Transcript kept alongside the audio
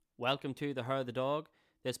Welcome to The Hair of the Dog.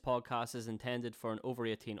 This podcast is intended for an over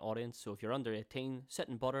 18 audience, so if you're under 18, sit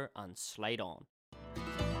in butter and slide on.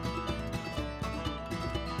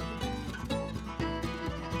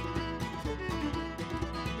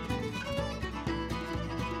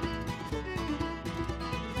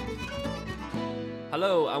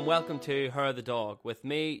 Hello and welcome to Hair of the Dog with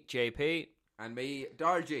me, JP. And me,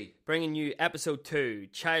 Dargy. Bringing you episode 2,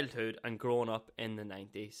 Childhood and Growing Up in the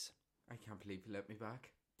 90s. I can't believe you let me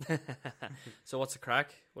back. So what's the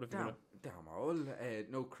crack? What have you done? Damn all.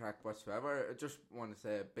 No crack whatsoever. I just want to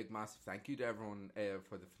say a big massive thank you to everyone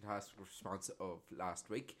for the fantastic response of last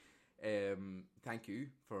week. Thank you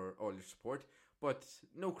for all your support. But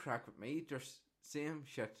no crack with me. Just same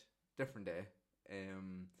shit, different day.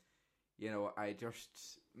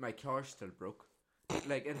 My car's still broke.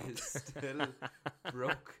 Like, it is still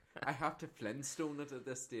broke. I have to Flintstone it at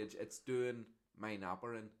this stage. It's doing my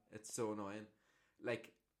napper in. It's so annoying.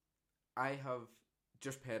 Like, I have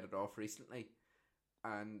just paid it off recently,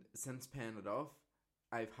 and since paying it off,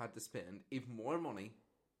 I've had to spend even more money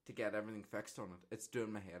to get everything fixed on it. It's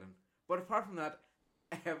doing my head in. But apart from that,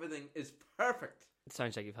 everything is perfect. It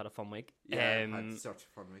sounds like you've had a fun week. Yeah, I've had such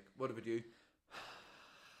a fun week. What about you?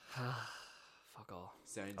 Fuck all.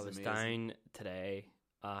 Sounds I was amazing. down today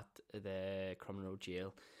at the Crumlin Road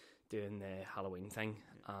Jail doing the Halloween thing,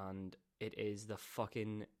 and it is the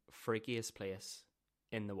fucking freakiest place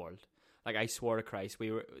in the world. Like, I swear to Christ,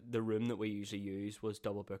 the room that we usually use was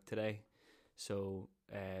double booked today, so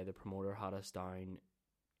the promoter had us down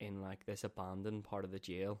in like this abandoned part of the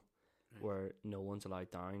jail where no one's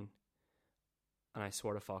allowed down, and I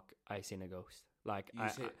swear to fuck, I seen a ghost. Like,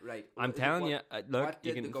 I'm telling you, look, what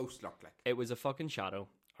did the ghost look like? It was a fucking shadow,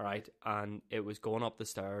 alright, and it was going up the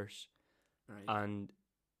stairs, and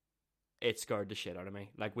it scared the shit out of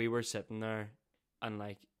me. Like, we were sitting there, and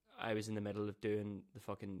like, I was in the middle of doing the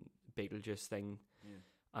fucking Beetlejuice thing,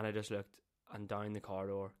 and I just looked, and down the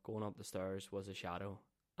corridor, going up the stairs, was a shadow,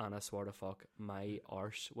 and I swear to fuck, my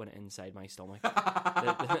arse went inside my stomach.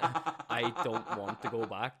 I don't want to go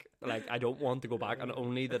back. Like, I don't want to go back, and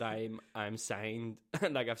only that I'm signed,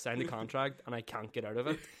 like, I've signed the contract, and I can't get out of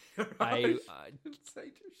it. I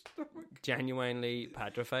inside your stomach. Genuinely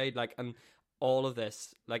petrified. Like, and all of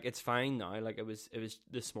this, like, it's fine now. Like, it was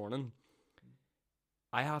this morning.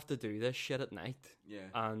 I have to do this shit at night. Yeah.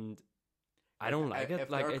 And I don't like it. If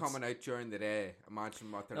like, they're coming out during the day,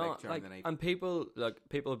 imagine what they're like during the night. And people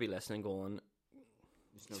will be listening going,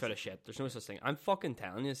 it's full of shit. There's no such thing. I'm fucking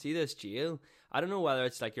telling you, see this jail? I don't know whether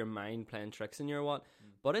it's like your mind playing tricks in you or what,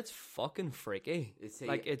 but it's fucking freaky.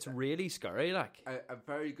 It's really scary. Like, a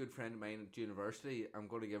very good friend of mine at university, I'm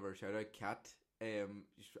going to give her a shout out, Kat.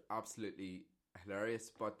 She's absolutely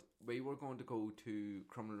hilarious. But we were going to go to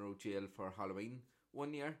Crumlin Road Jail for Halloween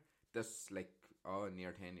one year. This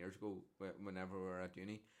near 10 years ago, whenever we were at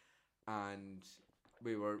uni, and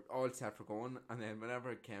we were all set for going, and then whenever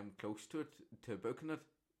it came close to booking it,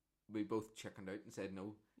 we both chickened out and said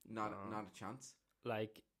no, not a chance.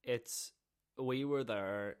 Like, we were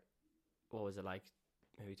there, what was it, like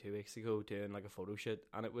maybe 2 weeks ago, doing like a photo shoot,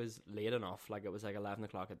 and it was late enough, like it was like 11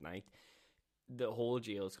 o'clock at night. The whole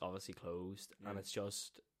jail's obviously closed, and it's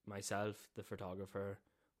just myself, the photographer,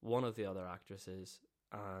 one of the other actresses,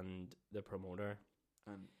 and the promoter,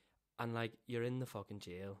 and like, you're in the fucking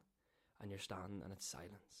jail, and you're standing, and it's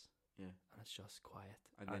silence, and it's just quiet,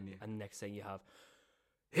 and next thing you have,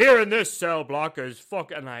 here in this cell block is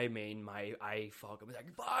fuck, and I mean, I fucking was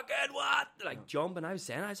like, fucking what? Like, jumping, I was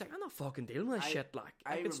like, I'm not fucking dealing with this shit, like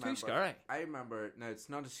it's too scary. I remember, now it's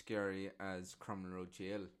not as scary as Crumlin Road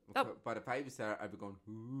Jail, but if I was there, I'd be going,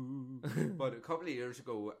 ooh. But a couple of years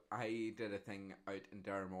ago, I did a thing out in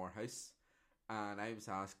Darramore House, and I was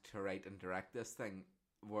asked to write and direct this thing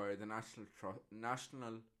where the National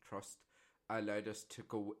Trust allowed us to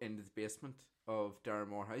go into the basement of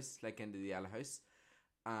Darramore House, like into the Yellow House,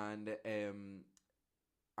 and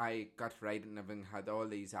I got to write and everything, had all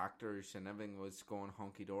these actors and everything was going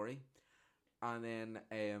honky-dory, and then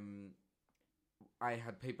I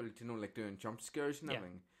had people, like, doing jump scares and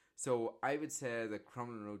everything. So I would say that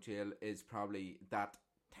Crumlin Road Jail is probably that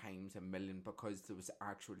times a million, because there was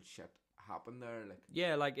actual shit happen there. Like,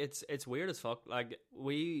 yeah, like, it's weird as fuck. Like,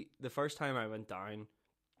 the first time I went down,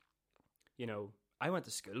 you know, I went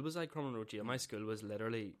to school, was like Crumlin Road Jail. My school was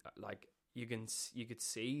literally like, you could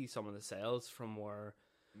see some of the cells from where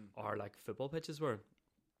our like football pitches were,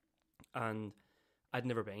 and I'd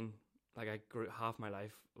never been. Like, I grew, half my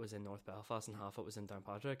life was in North Belfast and half it was in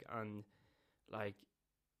Downpatrick, and like,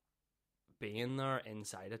 being there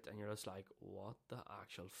inside it, and you're just like, what the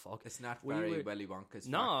actual fuck? It's not very Willy Wonka's.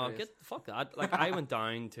 No, factory, fuck that. Like, I went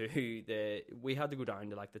down to we had to go down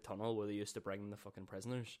to like the tunnel where they used to bring the fucking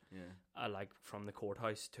prisoners. Yeah. Like from the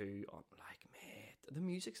courthouse to like, mate, the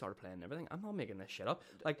music started playing and everything. I'm not making this shit up.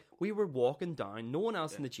 Like, we were walking down, no one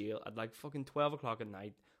else in the jail at like fucking 12 o'clock at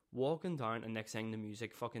night, walking down, and next thing the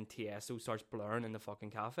music fucking Tiesto starts blurring in the fucking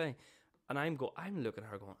cafe, and I'm looking at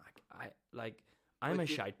her going, I'm a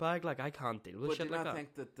shite bag. Like, I can't deal with shit like that. But did I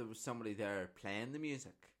think that there was somebody there playing the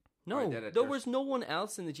music? No, there was no one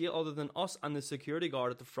else in the jail other than us and the security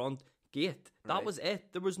guard at the front gate. That was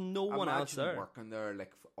it. There was no one else there. Working there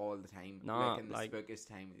like all the time, nah, like in the spookiest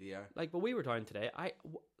time of the year. Like, but we were down today.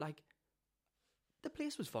 The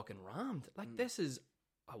place was fucking rammed. Like, this is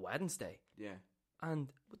a Wednesday. Yeah,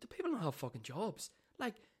 and the people don't have fucking jobs.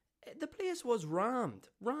 Like, the place was rammed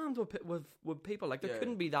with people. Like, there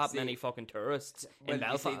couldn't be that many fucking tourists in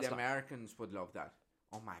Belfast. You see, the Americans would love that.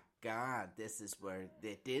 Oh my god, this is where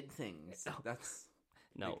they did things. That's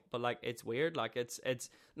no, but like, it's weird. Like, it's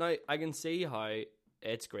now I can see how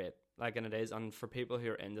it's great. Like, and it is, and for people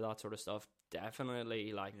who are into that sort of stuff,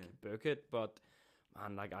 definitely like book it. But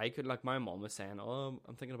man, like, I could, like, my mom was saying, "Oh,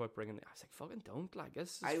 I'm thinking about bringing." I was like, "Fucking don't!" Like,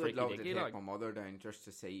 this is I would love to take like, my mother down just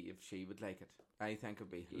to see if she would like it. I think it'd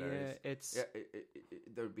be hilarious. Yeah,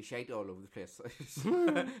 there'd be shite all over the place.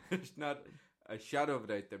 There's not a shadow of a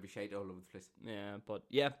doubt. There'd be shite all over the place. Yeah, but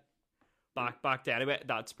yeah, back to anyway.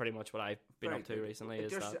 That's pretty much what I've been up to recently.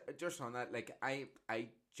 Is just on that? Like, I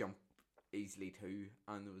jump easily too,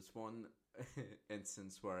 and there was one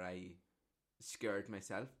instance where I scared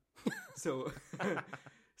myself. So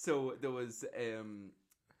there was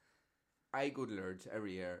I go to Lourdes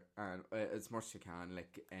every year, and as much as I can.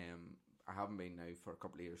 Like, I haven't been now for a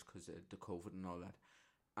couple of years because of the COVID and all that.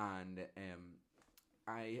 And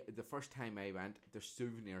the first time I went, there's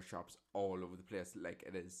souvenir shops all over the place. Like,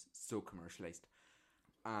 it is so commercialized.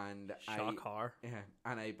 And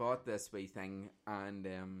and I bought this wee thing, and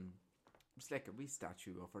it was like a wee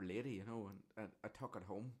statue of Our Lady, you know. And I took it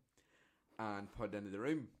home and put it into the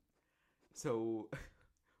room. So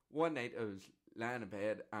one night I was lying in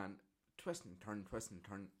bed and twist and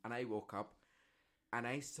turn, and I woke up and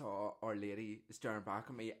I saw Our Lady staring back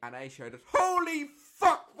at me, and I shouted, "Holy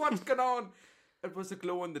fuck, what's going on?" It was a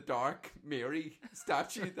glow-in-the-dark Mary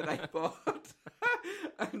statue that I bought.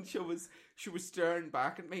 And she was staring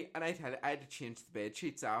back at me, and I had to change the bed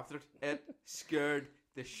sheets after it. It scared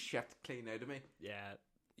the shit clean out of me. Yeah.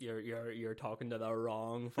 You're talking to the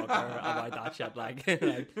wrong fucker about that shit. Like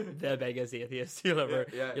the biggest atheist you'll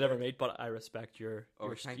ever meet. But I respect your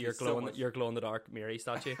glow in the dark Mary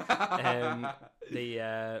statue.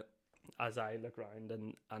 As I look around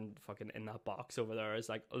and fucking in that box over there is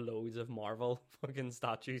like loads of Marvel fucking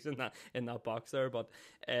statues in that box there. But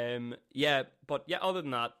other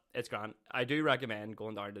than that, it's grand. I do recommend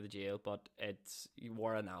going down to the jail, but you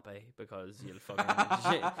wear a nappy because you'll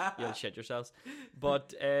fucking you'll shit yourselves.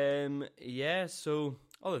 But so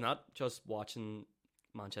other than that, just watching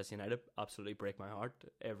Manchester United absolutely break my heart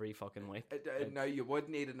every fucking week. Now, you would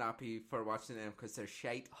need a nappy for watching them because they're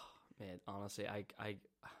shite. Oh, man, honestly, I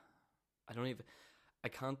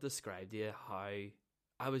can't describe to you how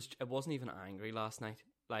I wasn't even angry last night.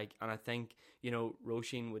 Like, and I think, you know,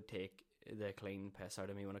 Roisin would take the clean piss out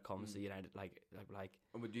of me when it comes to United. Like.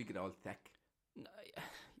 And would you get all thick?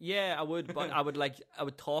 Yeah, I would, but I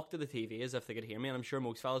would talk to the TV as if they could hear me, and I'm sure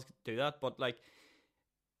most fellas could do that. But like,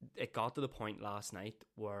 it got to the point last night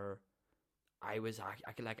where I was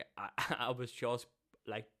just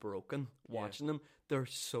like broken watching them. They're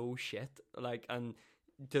so shit. Like, and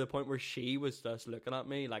to the point where she was just looking at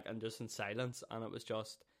me like, and just in silence, and it was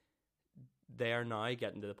just, they are now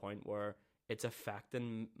getting to the point where it's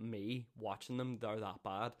affecting me watching them. They're that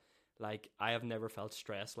bad. Like, I have never felt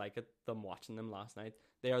stress like them watching them last night.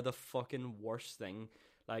 They are the fucking worst thing.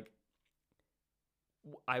 Like,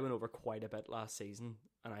 I went over quite a bit last season,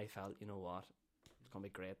 and I felt, you know what, it's gonna be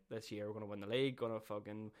great this year. We're gonna win the league, gonna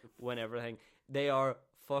fucking win everything. They are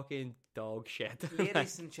fucking dog shit.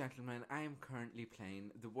 Ladies and gentlemen, I am currently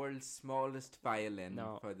playing the world's smallest violin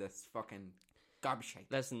for this fucking gobshite.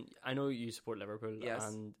 Listen, I know you support Liverpool,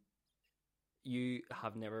 and you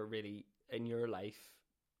have never really in your life,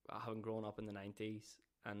 having grown up in the 90s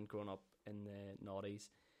and grown up in the 90s,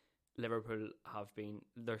 Liverpool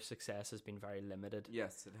their success has been very limited.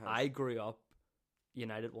 Yes, it has. I grew up,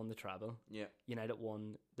 United won the treble. Yeah. United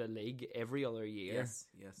won the league every other year. Yes.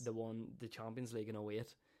 They won the Champions League in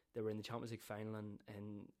 2008. They were in the Champions League final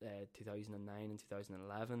in 2009 and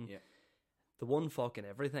 2011. Yeah. won fucking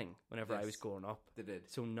everything whenever I Yes, was growing up. they did.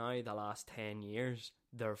 So now the last 10 years,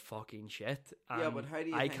 they're fucking shit. Yeah, And but how do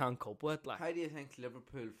you I think- can't cope with like. How do you think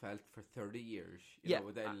Liverpool felt for 30 years? Yeah,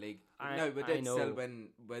 With the league. I- No, we I did still know.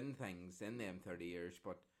 win things in them 30 years,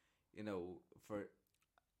 but for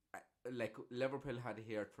like Liverpool had to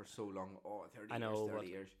hear it for so long. Oh, 30 I know, years, 30 but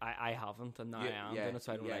years. I haven't, and now I am doing it,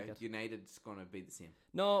 so I don't like it. United's gonna be the same.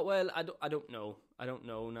 No, well, I don't know. I don't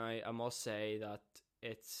know now. I must say that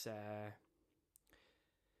it's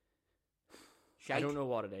I don't know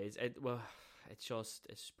what it is.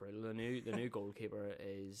 It's brutal. The new goalkeeper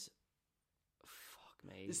is fuck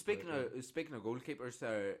me. Speaking of goalkeepers,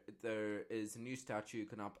 there is a new statue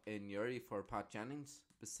going up in Uri for Pat Jennings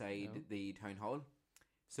beside the town hall.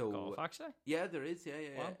 So Golf, actually. yeah, there is. Yeah.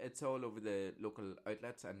 Wow. It's all over the local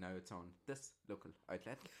outlets, and now it's on this local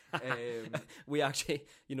outlet. We actually,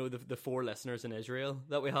 the 4 listeners in Israel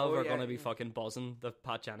that we have are going to be fucking buzzing that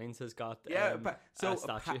Pat Jennings has got a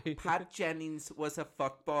statue. Pat Jennings was a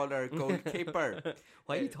footballer goalkeeper.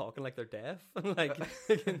 Why are you talking like they're deaf? Like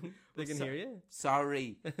they can hear you.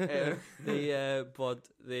 Sorry.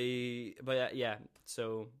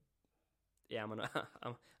 So yeah,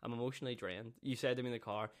 I'm emotionally drained. You said to me in the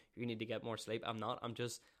car, you need to get more sleep. I'm not. I'm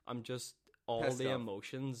just all Pissed the off.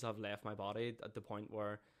 emotions have left my body at the point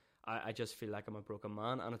where I just feel like I'm a broken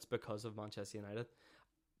man, and it's because of Manchester United.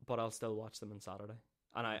 But I'll still watch them on Saturday,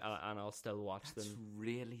 and I'll still watch That's them.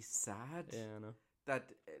 really sad. Yeah, I know. That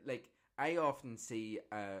like I often see.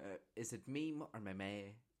 Is it meme or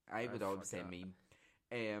meme? I would always say forgot.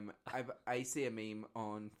 meme. I see a meme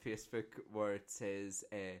on Facebook where it says,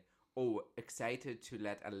 excited to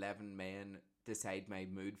let 11 men decide my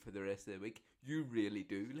mood for the rest of the week. You really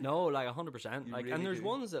do. Like, No, like 100%. You Like, really and there's do.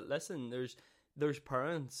 ones that listen. There's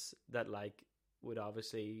parents that like would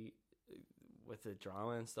obviously with the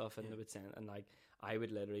drama and stuff, and they would send, and like I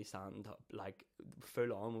would literally stand up, like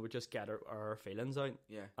full on. We would just get our feelings out.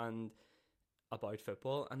 Yeah. And about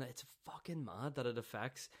football, and it's fucking mad that it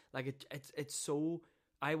affects. Like it's so.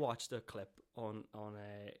 I watched a clip on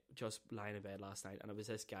just lying in bed last night, and it was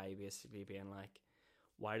this guy basically being like,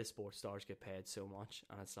 why do sports stars get paid so much?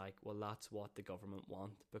 And it's like, well, that's what the government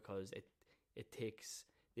want, because it takes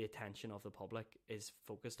the attention of the public is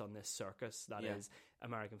focused on this circus that is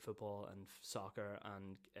American football and soccer,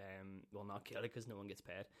 and well, not Gaelic because no one gets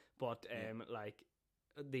paid, but like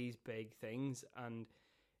these big things, and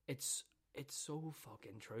it's so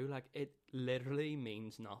fucking true. Like, it literally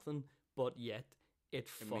means nothing, but yet it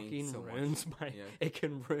fucking so ruins much. my. Yeah. It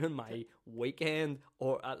can ruin my weekend,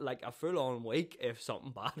 or like a full on week if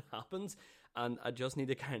something bad happens, and I just need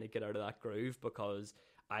to kind of get out of that groove, because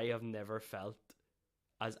I have never felt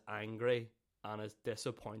as angry and as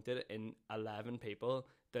disappointed in 11 people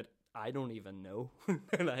that I don't even know,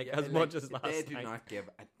 like as much as last they do night. not give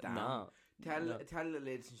a damn. No. Tell the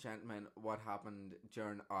ladies and gentlemen what happened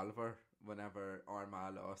during Oliver whenever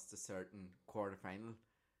Armagh lost a certain quarter final,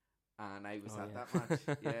 and I was at that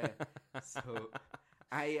match. Yeah, so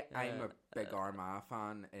I'm a big Armagh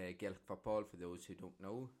fan, Gaelic football for those who don't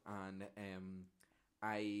know, and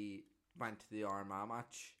I went to the Armagh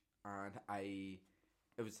match, and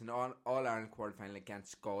it was an all Ireland quarter final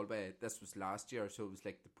against Galway. This was last year, so it was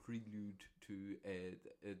like the prelude to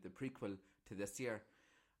the prequel to this year.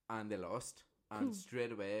 And they lost, and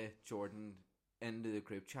straight away Jordan into the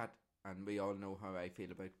group chat, and we all know how I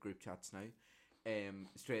feel about group chats now.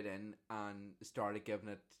 Straight in and started giving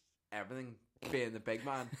it everything, being the big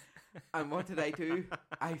man. And what did I do?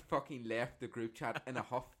 I fucking left the group chat in a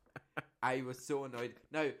huff. I was so annoyed.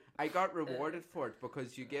 Now I got rewarded for it,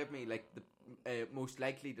 because you gave me like the most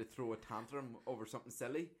likely to throw a tantrum over something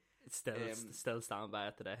silly. It's still stand by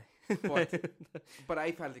it today. But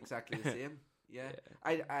I felt exactly the same. Yeah.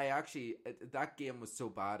 I actually, that game was so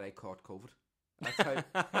bad I caught COVID.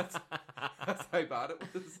 That's how bad it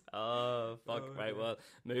was. Oh fuck! Right, well,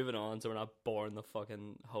 moving on, so we're not boring the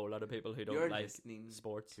fucking whole lot of people who don't You're like listening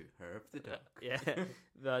sports. to Herb the Duck. Yeah,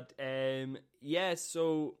 that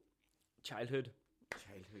so childhood,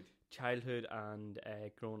 and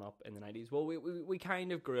growing up in the 90s. Well, we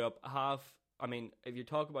kind of grew up I mean, if you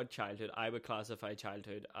talk about childhood, I would classify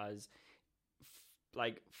childhood as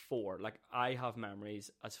like 4. Like, I have memories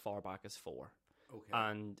as far back as 4. Okay.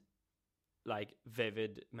 And like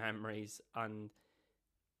vivid memories, and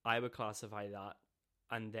I would classify that,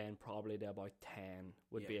 and then probably to about 10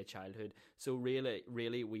 would be a childhood. So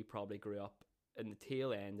really we probably grew up in the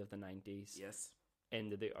tail end of the 90s, yes,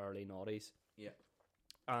 into the early 90s. Yeah.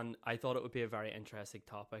 And I thought it would be a very interesting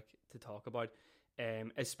topic to talk about,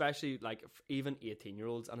 especially like even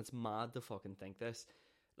 18-year-olds, and it's mad to fucking think this,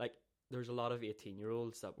 like there's a lot of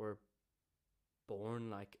 18-year-olds that were born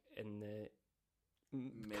like in the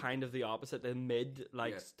kind of the opposite, the mid,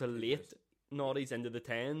 like to late noughties into the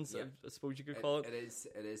tens, I suppose you could call it.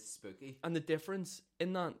 It is spooky. And the difference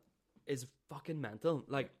in that is fucking mental.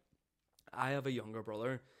 Like, I have a younger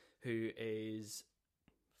brother who is,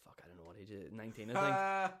 I don't know what age he is, 19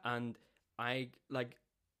 I think. And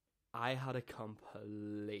I had a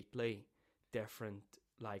completely different,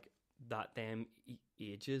 like, them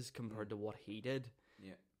ages compared to what he did.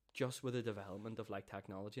 Yeah. Just with the development of, like,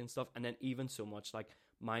 technology and stuff. And then even so much, like,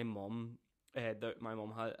 my mum had,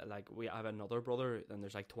 like, I have another brother, and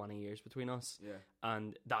there's, like, 20 years between us. Yeah.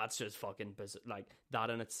 And that's just fucking bizarre. Like, that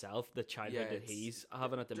in itself, the childhood that he's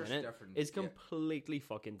having at the minute is completely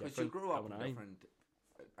fucking different. Because you grew up in different,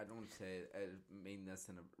 I don't say, I mean this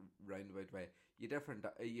in a roundabout way.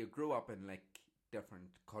 You grew up in, like, different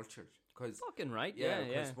cultures. Cause, fucking right,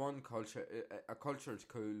 because one culture, a culture is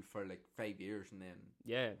cool for like 5 years and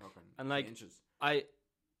then and like changes. I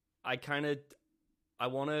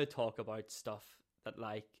want to talk about stuff that,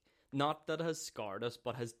 like, not that has scarred us,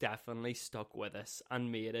 but has definitely stuck with us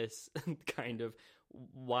and made us kind of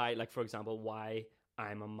why, like, for example, why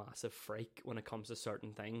I'm a massive freak when it comes to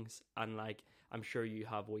certain things, and like I'm sure you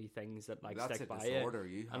have wee things that like stick by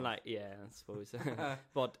you, and like I suppose,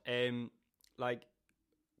 but like.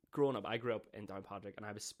 Growing up, I grew up in Downpatrick, and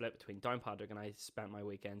I was split between Downpatrick, and I spent my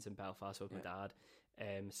weekends in Belfast with my dad.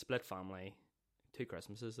 Split family, 2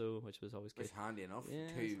 Christmases though, which was always good. It was handy enough. Yeah,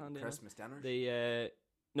 2 Christmas dinners.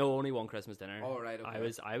 No, only 1 Christmas dinner. Oh right,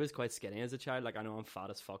 okay. I was quite skinny as a child. Like, I know I'm fat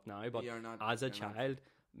as fuck now, but as a child,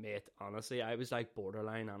 mate, honestly, I was like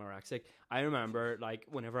borderline anorexic. I remember like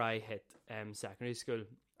whenever I hit secondary school.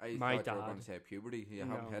 My dad. You were going to say puberty. You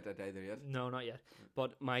haven't hit it either yet. No, not yet.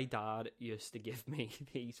 But my dad used to give me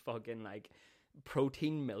these fucking like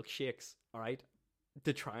protein milkshakes, all right,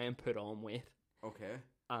 to try and put on weight. Okay.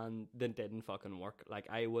 And then didn't fucking work. Like,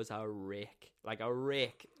 I was a rake, like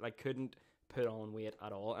couldn't put on weight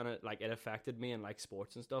at all, and it affected me in like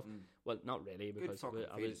sports and stuff. Well, not really, because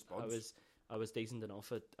I was decent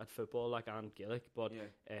enough at football, like, and Gaelic, but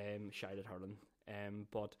shied at hurling.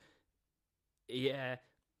 But yeah.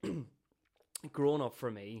 Growing up for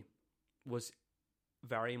me was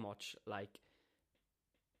very much like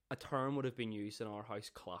a term would have been used in our house,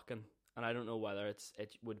 clocking, and I don't know whether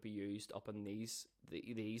it would be used up in these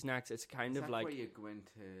necks. It's kind of like where you go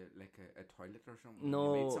into like a toilet or something.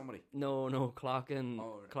 No, you meet somebody. No, clocking,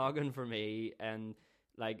 clocking for me, and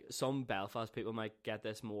like some Belfast people might get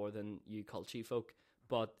this more than you culture folk,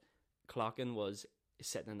 but clocking was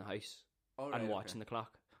sitting in the house and watching the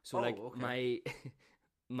clock. So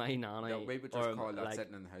my nanny. Yeah, we would just call that like,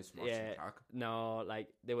 sitting in the house watching the clock. No, like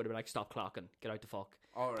they would have been like, "Stop clocking, get out the fuck."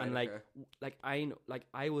 All right, and like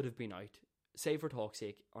I would have been out, say for talk's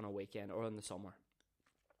sake, on a weekend or in the summer.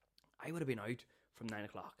 I would have been out from 9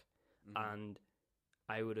 o'clock, and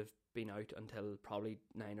I would have been out until probably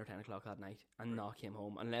 9 or 10 o'clock that night, and not came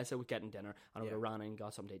home unless I was getting dinner, and I would have ran in,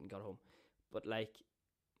 got something, and got home. But like,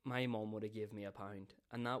 my mum would have given me £1,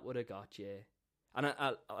 and that would have got you. And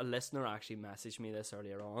a listener actually messaged me this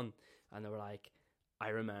earlier on, and they were like, I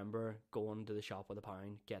remember going to the shop with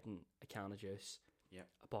 £1, getting a can of juice,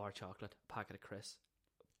 a bar of chocolate, a packet of crisps,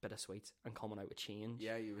 a bit of sweets, and coming out with change.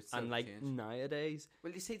 Yeah, you would still and like change. Nowadays,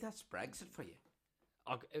 well, you see, that's Brexit for you.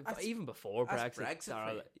 Even before Brexit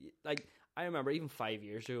for you. Like, I remember even 5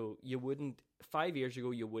 years ago, you wouldn't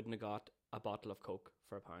have got a bottle of Coke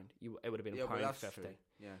for £1. It would have been £1.50.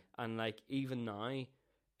 Yeah, and like even now.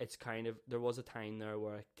 It's kind of, there was a time there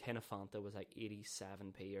where a tin of Fanta was like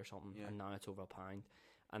 87p or something, and now it's over £1.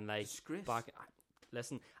 And like, disgrace.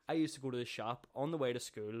 Listen, I used to go to the shop on the way to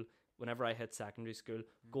school, whenever I hit secondary school,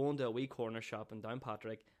 going to a wee corner shop in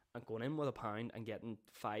Downpatrick and going in with £1 and getting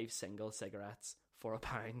 5 single cigarettes for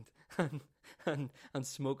 £1 and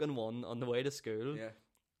smoking one on the way to school. Yeah.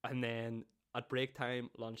 And then at break time,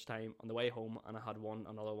 lunchtime, on the way home, and I had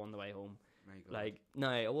another one on the way home. Like, no,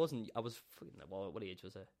 I was, well, what age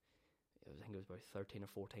was I? I think it was about 13 or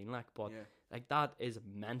 14, like, but like that is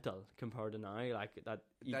mental compared to now, like that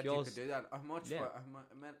you could do that. How much? I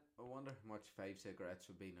wonder how much 5 cigarettes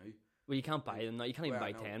would be now. Well, you can't buy them now. You can't even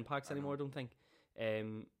buy 10 packs anymore. I don't think.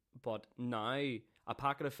 But now a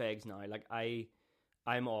packet of fags now, like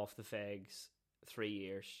I'm off the fags 3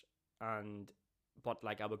 years, but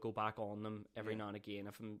like I would go back on them every now and again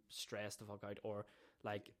if I'm stressed the fuck out, or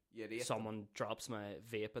like someone drops my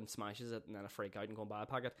vape and smashes it, and then I freak out and go and buy a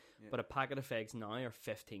packet. But a packet of fags now are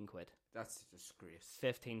 15 quid. That's a disgrace.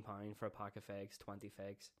 £15 for a pack of fags, 20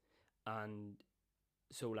 fags, and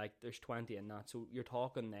so like there's 20 in that. So you're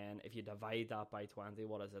talking then, if you divide that by 20,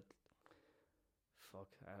 what is it? Fuck,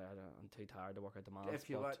 I'm too tired to work out the maths.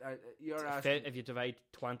 If you divide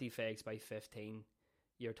 20 fags by 15,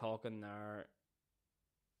 you're talking there.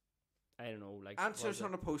 I don't know, like answers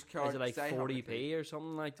on a postcard. Is it like 40p or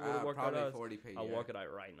something like that? Probably 40p. I'll work it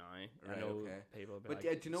out right now. Right, I know okay. people. But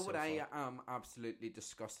like, do you know so what I am absolutely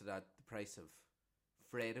disgusted at? The price of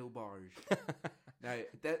Freddo bars. Now,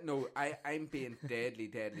 I'm being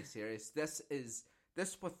deadly serious. This is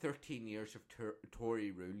what 13 years of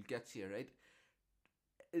Tory rule gets you, right?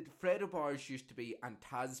 Freddo bars used to be, and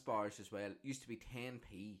Taz bars as well, used to be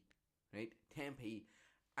 10p, right? 10p.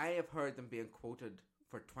 I have heard them being quoted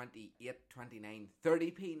for 28, 29,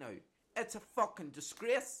 30p now. It's a fucking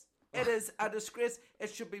disgrace. It is a disgrace.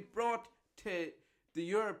 It should be brought to the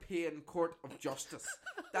European Court of Justice.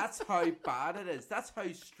 That's how bad it is. That's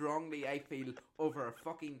how strongly I feel over a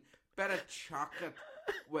fucking bit of chocolate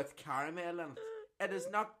with caramel in it. It is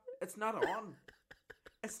not, it's not on.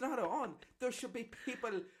 It's not on. There should be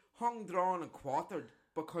people hung, drawn and quartered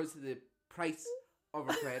because of the price of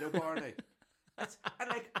a Freddo bar now. And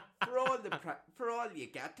like, for all you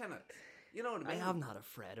get in it. You know what I mean? I haven't had a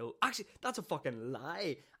Freddo. Actually, that's a fucking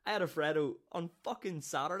lie. I had a Freddo on fucking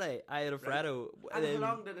Saturday. I had a Freddo. And how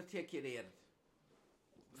long did it take you to eat it?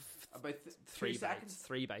 About 3 seconds?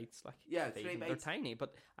 3 bites. Like, yeah, 3 bites. They're tiny,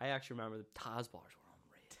 but I actually remember the Taz bars were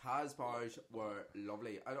unreal. Taz bars were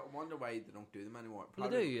lovely. I don't wonder why they don't do them anymore. Well,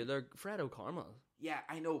 they do. They're Freddo caramel. Yeah,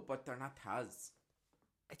 I know, but they're not Taz.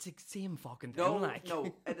 It's the same fucking thing.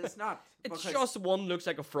 No, it is not. It's just one looks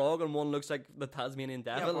like a frog and one looks like the Tasmanian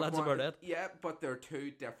devil. That's about it. Yeah, but they're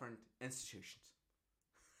two different institutions.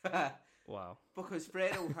 Wow. Because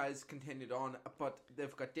Freddo has continued on, but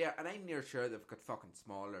they've got there, and I'm near sure they've got fucking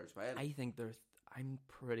smaller as well. I'm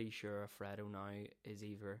pretty sure a Freddo now is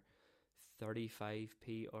either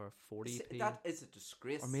 35p or 40p. That is a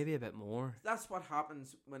disgrace. Or maybe a bit more. That's what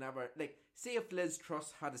happens whenever, like, see if Liz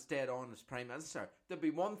Truss had stayed on as Prime Minister, there'd be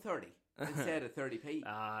 130 instead of 30p.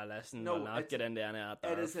 Listen, we'll not get into any of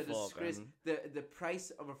that. It is a disgrace. The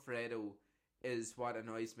price of a Freddo is what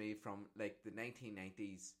annoys me from, like, the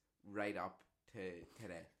 1990s right up to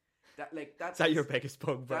today. Is that your biggest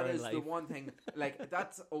bugbear in life? That is the one thing. Like,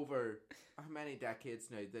 that's over how many decades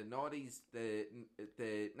now? The noughties, the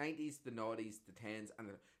 90s, the noughties, the 10s, and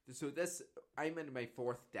so this. I'm in my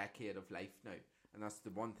 4th decade of life now, and that's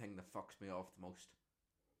the one thing that fucks me off the most.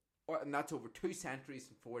 And that's over 2 centuries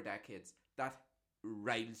and 4 decades. That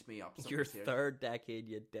riles me up. Your serious. 3rd decade,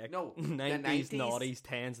 you dick. No, 90s, noughties,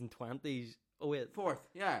 10s, and 20s. Oh wait, 4th,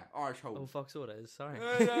 yeah, arsehole. Oh fuck, so it is. Sorry.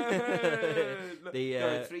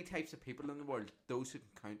 There are 3 types of people in the world: those who can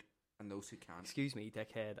count and those who can't. Excuse me,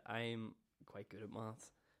 dickhead. I'm quite good at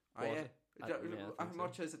maths. Oh yeah. How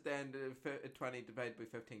much is it then? 20 divided by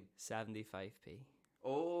 15. 75p.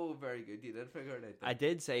 Oh, very good. You did figure it out. I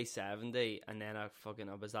did say 70, and then I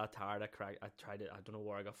was that tired. I tried it. I don't know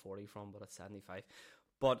where I got 40 from, but it's 75.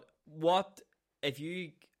 But what if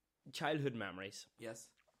you childhood memories? Yes.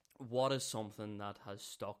 What is something that has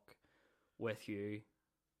stuck with you?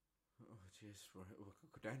 Oh, jeez, we'll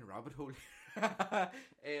go down a rabbit hole.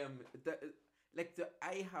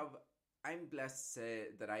 I'm blessed to say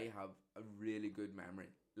that I have a really good memory.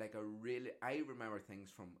 I remember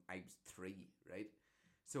things from I was 3, right?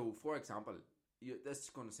 So, for example, this is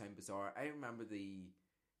going to sound bizarre. I remember the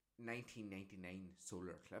 1999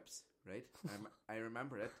 solar eclipse, right? I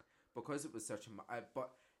remember it because it was such a.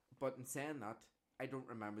 But in saying that, I don't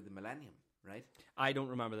remember the millennium, right? I don't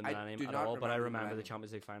remember the millennium at all, but I remember the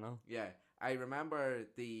Champions League final. Yeah, I remember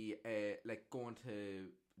the going to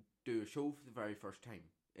do a show for the very first time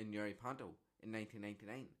in Newry Panto in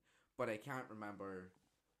 1999, but I can't remember,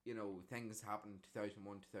 things happened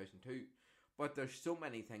 2001, 2002. But there's so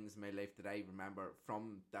many things in my life that I remember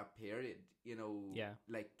from that period,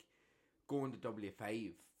 like going to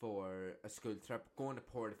W5 for a school trip, going to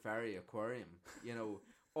Portaferry Aquarium,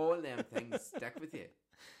 all them things stick with you.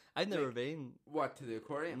 I've never been. What, to the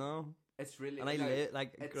aquarium? No. It's really... And I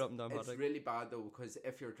grew up in Dunbarton. It's really bad though, because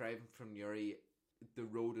if you're driving from Newry, the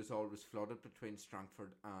road is always flooded between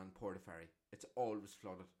Strangford and Portaferry. It's always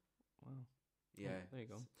flooded. Wow. Yeah. Oh, there you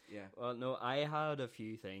go. Yeah. Well, no, I had a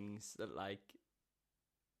few things that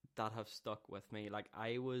that have stuck with me. Like,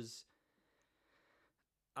 I was...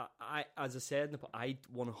 I as I said, I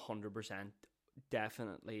 100%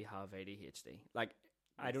 definitely have ADHD. Like,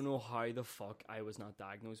 I don't know how the fuck I was not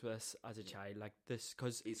diagnosed with this as a child. Like this,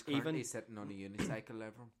 because he's currently sitting on a unicycle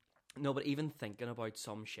level. No, but even thinking about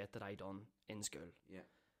some shit that I done in school. Yeah.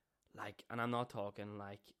 Like, and I'm not talking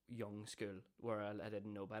like young school where I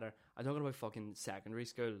didn't know better. I'm talking about fucking secondary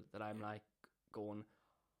school that I'm like going,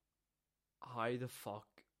 how the fuck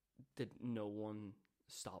did no one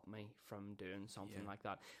stop me from doing something like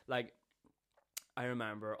that? Like, I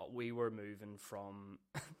remember we were moving from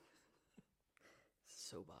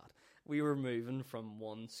so bad. We were moving from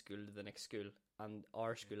one school to the next school, and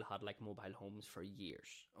our school had like mobile homes for years.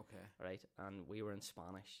 Okay. Right? And we were in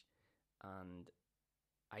Spanish, and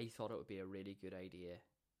I thought it would be a really good idea.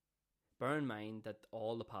 Bear in mind that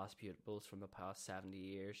all the past pupils from the past 70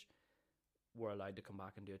 years were allowed to come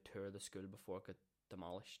back and do a tour of the school before it got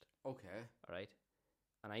demolished. Okay. Alright?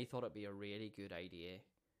 And I thought it'd be a really good idea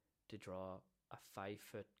to draw a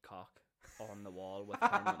 5-foot cock on the wall with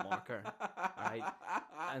permanent marker. Right?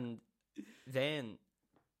 And then,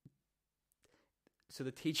 so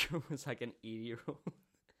the teacher was like an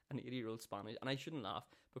 80-year-old Spanish, and I shouldn't laugh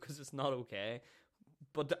because it's not okay,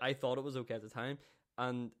 but I thought it was okay at the time.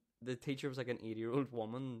 And the teacher was like an 80-year-old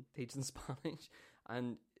woman teaching Spanish,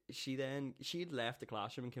 and she'd left the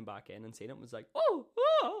classroom and came back in and seen it and was like, oh,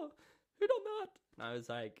 who done that? And I was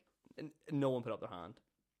like, and no one put up their hand,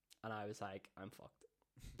 and I was like, I'm fucked.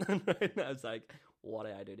 And I was like, what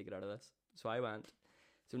do I do to get out of this? So I went.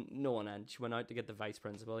 So no one, and she went out to get the vice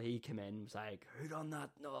principal. He came in and was like, who done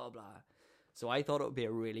that? No, blah. So I thought it would be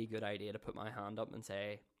a really good idea to put my hand up and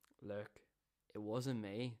say, look, it wasn't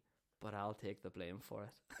me, but I'll take the blame for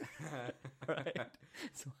it. Right?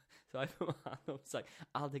 So I put my hand up. It's like,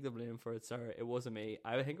 I'll take the blame for it, sir. It wasn't me.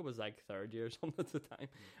 I think it was like third year or something at the time.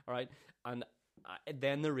 All right. And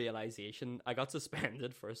then the realization, I got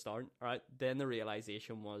suspended for a start. All right. Then the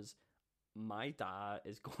realization was, my dad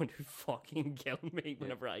is going to fucking kill me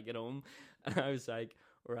whenever I get home. And I was like,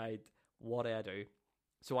 right, what do I do?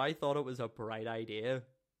 So I thought it was a bright idea,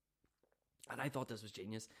 and I thought this was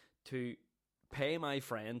genius, to pay my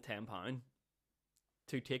friend £10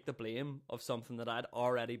 to take the blame of something that I'd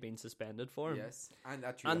already been suspended for. Yes, and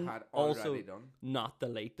that you had already also done. Not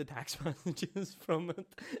delete the text messages from it.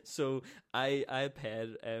 So I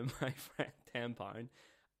paid my friend £10,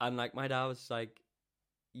 and like my dad was like,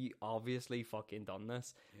 you obviously fucking done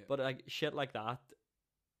this. Yeah. But like shit like that,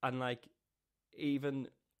 and like even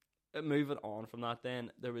moving on from that,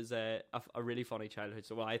 then there was a really funny childhood.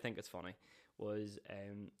 So what I think is funny was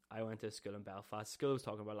I went to a school in Belfast. School I was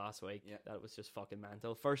talking about last week. Yeah. That was just fucking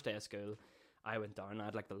mental. First day of school, I went down. I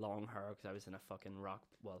had like the long hair because I was in a fucking rock.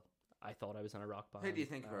 Well, I thought I was in a rock band. Who do you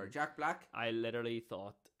think you were? Jack Black? I literally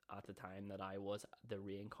thought at the time that I was the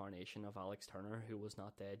reincarnation of Alex Turner, who was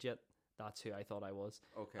not dead yet. That's who I thought I was.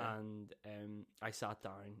 Okay. And I sat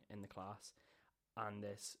down in the class, and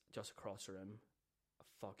this just across the room, a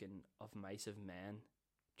fucking of mice of men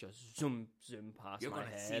just zoom past my head. You're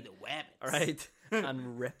gonna see the webs, right?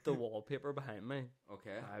 And rip the wallpaper behind me.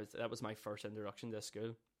 Okay. That was my first introduction to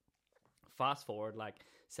school. Fast forward like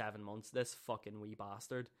 7 months, this fucking wee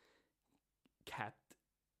bastard kept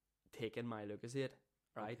taking my Lucozade,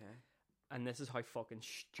 right? Okay. And this is how fucking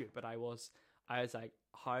stupid I was. I was like,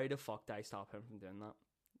 how the fuck did I stop him from doing that?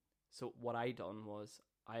 So what I done was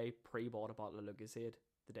I pre-bought a bottle of Lucozade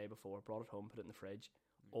the day before, brought it home, put it in the fridge,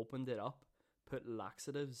 opened it up, put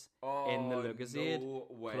laxatives in the Lucozade,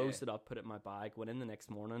 closed it up, put it in my bag, went in the next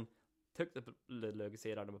morning, took the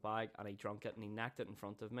Lucozade out of my bag, and he drank it and he necked it in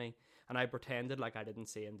front of me. And I pretended like I didn't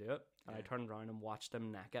see him do it. And I turned around and watched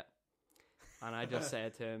him neck it. And I just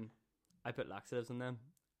said to him, I put laxatives in them.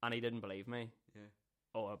 And he didn't believe me. Yeah.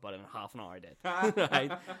 Oh, but in half an hour I did.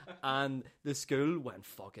 Right? And the school went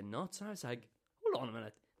fucking nuts. And I was like, hold on a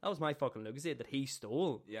minute. That was my fucking Lucozade that he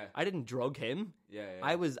stole. Yeah. I didn't drug him. Yeah.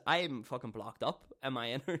 I'm fucking blocked up in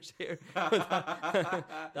my innards here.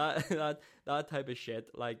 that type of shit,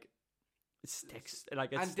 like, sticks.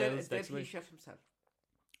 Like, it still sticks to me. Did he shit himself?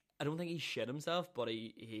 I don't think he shit himself, but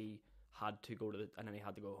he had to go and then he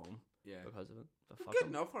had to go home. Yeah. Because of it. Good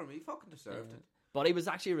enough for him. He fucking deserved it. But he was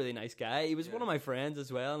actually a really nice guy. He was one of my friends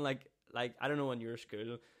as well. And like I don't know, in your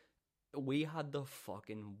school, we had the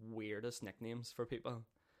fucking weirdest nicknames for people.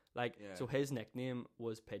 Like, so his nickname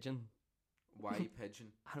was Pigeon. Why Pigeon?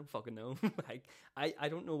 I don't fucking know. Like, I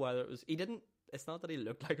don't know whether it was... It's not that he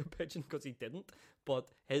looked like a pigeon, because he didn't.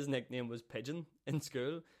 But his nickname was Pigeon in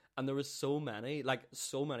school. And there was so many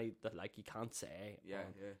that, like, you can't say.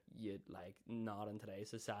 You'd, like, not in today's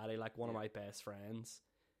society. Like, one of my best friends...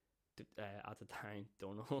 at the time,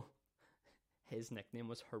 don't know, his nickname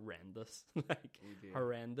was Horrendous. Like,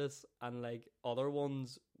 horrendous. And like other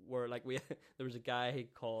ones were like, there was a guy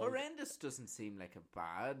called Horrendous. Doesn't seem like a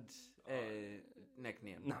bad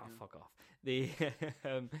nickname. No, fuck off.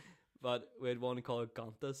 But we had one called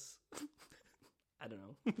Gontus. I don't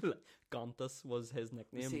know. Gontus was his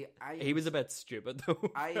nickname. See, he was a bit stupid though.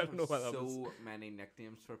 I have so many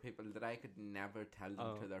nicknames for people that I could never tell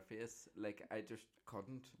them to their face. Like, I just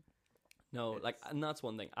couldn't. No, like, and that's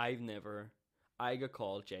one thing. I got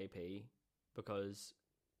called JP because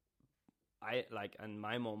and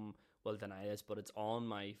my mum will deny this, but it's on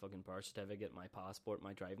my fucking birth certificate, my passport,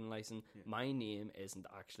 my driving license. Yeah. My name isn't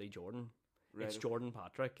actually Jordan. Right, It's okay. Jordan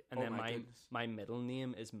Patrick, and Oh then my goodness. my middle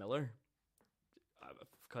name is Miller,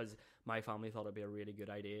 because my family thought it'd be a really good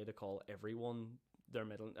idea to call every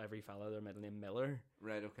fella their middle name Miller,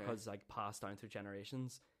 Right, okay. because like passed down through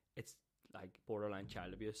generations. It's like borderline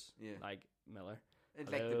child abuse. Yeah. Like Miller.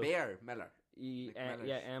 It's like the bear, Miller.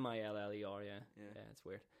 Yeah, Miller. Yeah, it's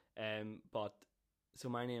weird. But so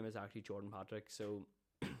my name is actually Jordan Patrick. So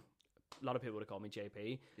a lot of people would call me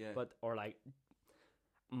JP. Yeah. But or like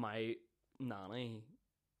my nanny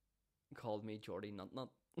called me Geordie Nut.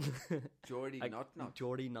 Geordie like, Nut.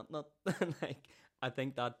 Geordie Nut. Like I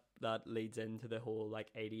think that leads into the whole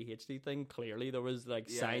like ADHD thing. Clearly there was like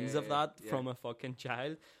signs of that from a fucking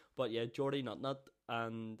child. But yeah, Geordie Nut,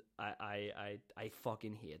 and I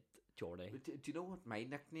fucking hate Geordie. Do you know what my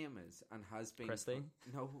nickname is and has been? Christy?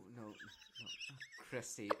 No, not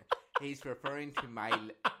Christy. He's referring to my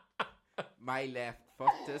left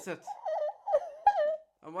foot, is it?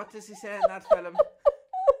 And what does he say in that film?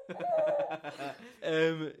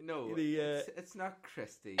 No, it's not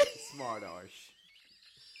Christy. Smart arse.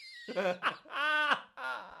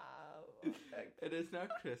 It is not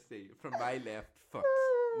Christy from my left foot.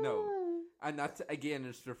 No. And that, again,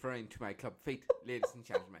 is referring to my club feet, ladies and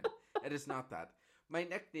gentlemen. It is not that. My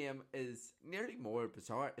nickname is nearly more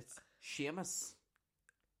bizarre. It's Seamus.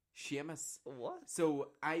 Seamus. What?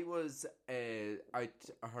 So I was out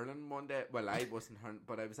hurling one day. Well, I wasn't hurling,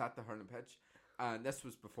 but I was at the hurling pitch. And this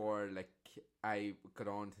was before, like, I got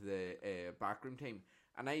on to the backroom team.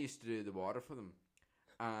 And I used to do the water for them.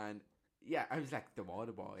 And yeah, I was like the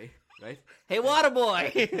water boy, right? Hey, water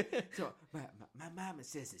boy! So my mama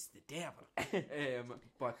says it's the devil.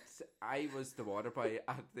 But I was the water boy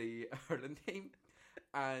at the hurling team,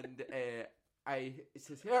 and it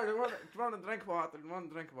says, "Here, do you want a drink of water? Do you want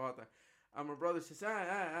a drink of water?" And my brother says,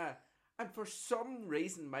 and for some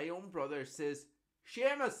reason, my own brother says,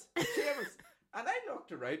 "Seamus, Seamus," and I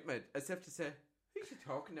looked around me as if to say, "Who's he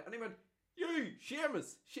talking to?" And he went, "You,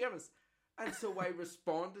 Seamus, Seamus," and so I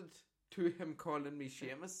responded to him calling me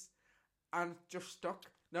Seamus, and just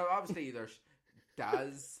stuck. Now, obviously, there's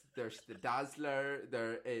Daz, there's the Dazzler,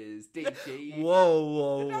 there is DG.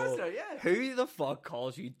 Whoa. The Dazzler, yeah. Who the fuck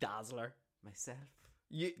calls you Dazzler? Myself.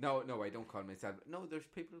 No, I don't call myself. No, there's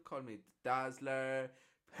people who call me Dazzler.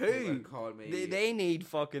 Who? People call me. They need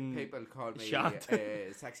fucking. People call me shot.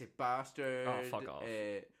 Sexy Bastard. Oh, fuck off.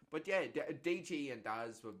 But yeah, DG and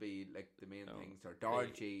Daz would be like the main things, or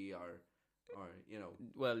Dargy, or you know.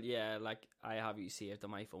 Well, yeah, like I have you saved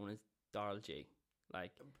on my phone as Darl G.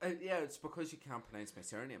 Like, yeah, it's because you can't pronounce my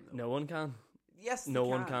surname though. No one can. Yes, no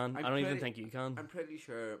one can. I don't even think you can. I'm pretty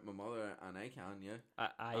sure my mother and I can. Yeah,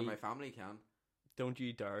 and my family can. Don't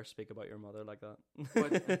you dare speak about your mother like that.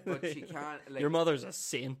 But she can't. Like, your mother's a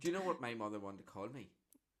saint. Do you know what my mother wanted to call me?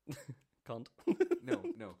 Cunt.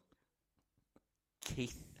 No.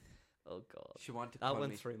 Keith. Oh God. She wanted to call me. That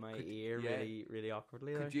went through my ear really, really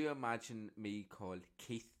awkwardly. Could you imagine me called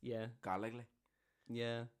Keith? Yeah. Gallagher?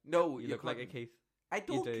 Yeah. No, you look like a Keith. I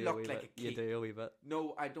don't look like a Keith. You do a wee bit.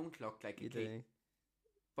 No, I don't look like a Keith. Do.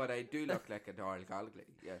 But I do look like a Darl Gallagher,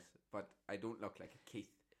 yes. But I don't look like a Keith.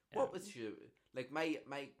 What was your... Like, my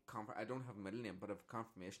I don't have a middle name, but a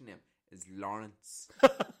confirmation name is Lawrence.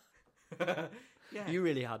 Yeah. You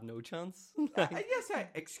really had no chance. Yes,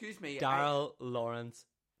 excuse me. Darryl Lawrence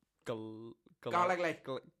Gallagher.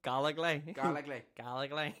 Gallagher. Why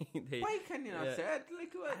can you not say it?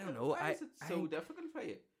 Like, I don't know. Why is it so difficult for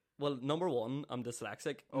you? Well, number one, I'm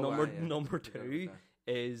dyslexic. Number two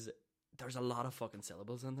is there's a lot of fucking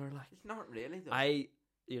syllables in there. Like, it's not really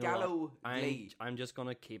though. I'm just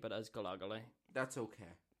gonna keep it as Gallagher. That's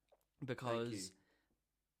okay. Because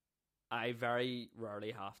I very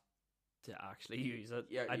rarely have to actually use it.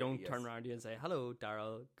 Yeah, I don't turn around to you and say, "Hello,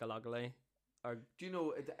 Darryl Gallagher." Or do you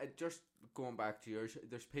know? Just going back to yours,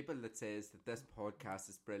 there's people that says that this podcast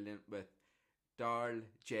is brilliant with Darl,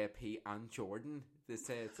 JP, and Jordan. They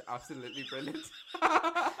say it's absolutely brilliant.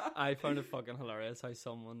 I found it fucking hilarious how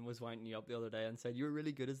someone was winding you up the other day and said you were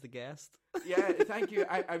really good as the guest. Yeah, thank you.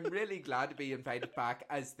 I'm really glad to be invited back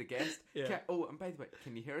as the guest. Yeah. And by the way,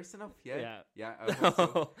 can you hear us enough? Yeah.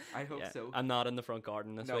 I hope so. I'm not in the front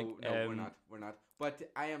garden this week. No, we're not. But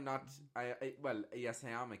I am not. Well, yes,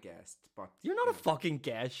 I am a guest, but you're not a fucking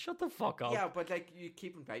guest. Shut the fuck up. Yeah, but like you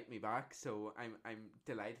keep inviting me back, so I'm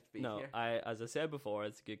delighted to be here. As I said before,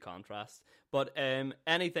 it's a good contrast. But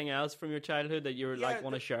anything else from your childhood that you were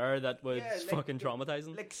want to share that was fucking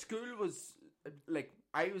traumatizing? Like school was like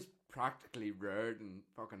I was practically reared in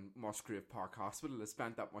fucking Musgrave Park Hospital. I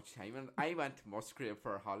spent that much time in it. I went to Musgrave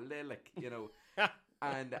for a holiday, like, you know.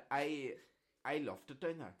 And I loved it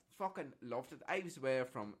down there. Fucking loved it. I was away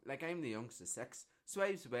from, like, I'm the youngest of 6, so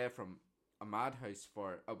I was away from a madhouse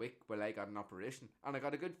for a week while I got an operation, and I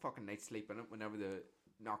got a good fucking night's sleep in it whenever they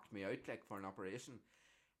knocked me out, like, for an operation.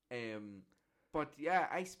 But yeah,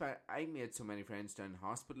 I made so many friends down in the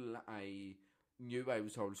hospital. I knew I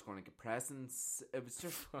was always going to get presents. It was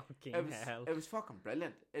just fucking hell. It was fucking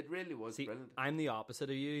brilliant. It really was brilliant. I'm the opposite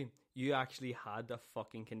of you. You actually had a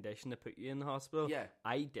fucking condition to put you in the hospital. Yeah.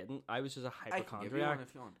 I didn't. I was just a hypochondriac. I can give you one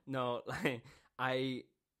if you want. No, like, I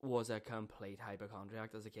was a complete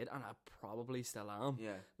hypochondriac as a kid, and I probably still am.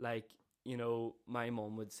 Yeah. Like, you know, my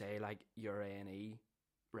mum would say, like, your A&E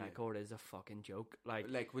record is a fucking joke.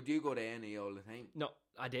 Like, would you go to A&E all the time? No,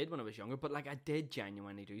 I did when I was younger, but, like, I did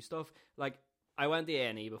genuinely do stuff. Like, I went to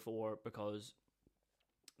A&E before because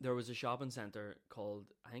there was a shopping centre called,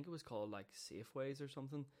 I think it was called, like, Safeways or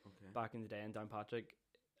something, back in the day in Downpatrick.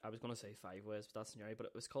 I was going to say Five Ways, but that's Newry, but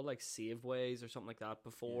it was called, like, Saveways or something like that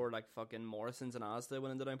before, like, fucking Morrison's and Asda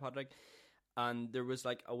went into Downpatrick. And there was,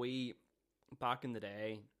 like, a wee, back in the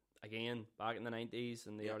day, again, back in the 90s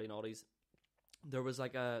and the early 90s, there was,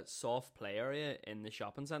 like, a soft play area in the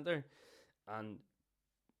shopping centre, and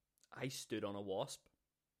I stood on a wasp.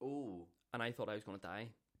 Oh. And I thought I was going to die.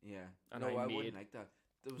 Yeah. And no, I wouldn't like that.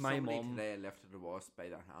 There was somebody today lifted a wasp by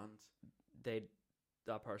their hands.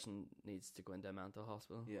 That person needs to go into a mental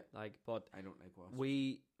hospital. Yeah. Like, but I don't like wasps.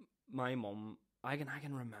 My mum, I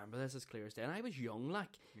can remember this as clear as day. And I was young,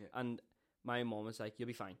 like, and my mum was like, "You'll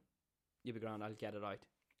be fine. You'll be grand. I'll get it out."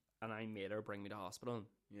 And I made her bring me to hospital.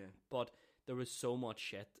 Yeah. But there was so much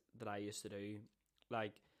shit that I used to do.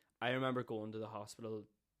 Like, I remember going to the hospital,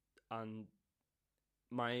 and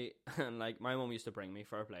my mum used to bring me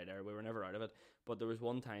for a play there. We were never out of it. But there was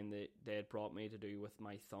one time that they had brought me to do with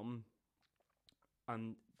my thumb,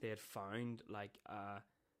 and they had found, like, a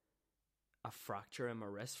fracture in my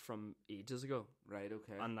wrist from ages ago. Right,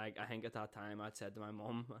 okay. And, like, I think at that time I'd said to my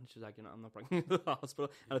mum, and she was like, "You know, I'm not bringing you to the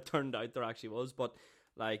hospital." And it turned out there actually was. But,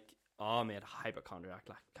 like, oh, mate, hypochondriac,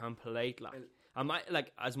 like, complete, like. And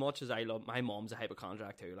like, as much as I love, my mom's a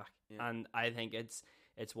hypochondriac too, like. Yeah. And I think it's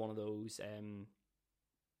one of those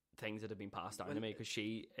things that have been passed down to me, because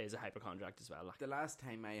she is a hypochondriac as well. Like. The last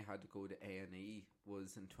time I had to go to A&E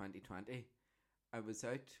was in 2020. I was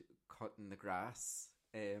out cutting the grass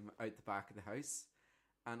out the back of the house,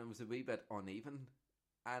 and it was a wee bit uneven,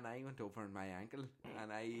 and I went over on my ankle,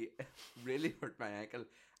 and I really hurt my ankle,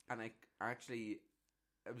 and I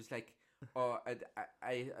was like, oh,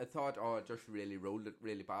 I thought, oh, I just really rolled it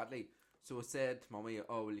really badly. So I said to Mummy,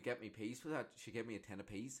 "Oh, will you get me peas for that?" She gave me a tin of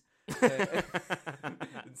peas.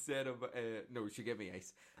 Instead of, no, she gave me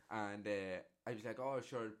ice. And I was like, "Oh,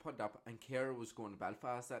 sure, put it up." And Kara was going to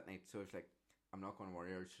Belfast that night, so I was like, "I'm not going to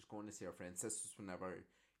worry her. She's going to see her friends." This was whenever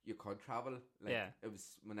you could travel. Like, it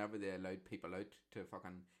was whenever they allowed people out to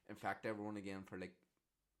fucking infect everyone again for, like,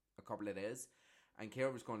 a couple of days. And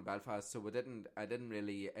Kara was going to Belfast, so I didn't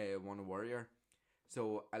really want to worry her.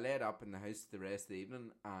 So I laid up in the house the rest of the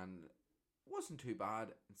evening, and it wasn't too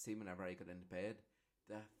bad. And see, whenever I got into bed,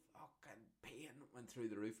 the fucking pain went through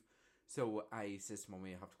the roof. So I says to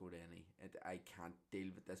Mummy, "I have to go to A&E. I can't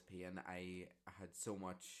deal with this pain." I had so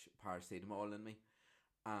much paracetamol in me,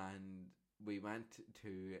 and we went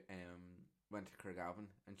to Craigavon,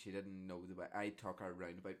 and she didn't know the way. I took her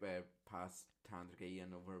roundabout way past Tandragee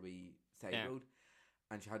and over we side road,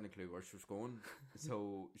 and she hadn't a clue where she was going.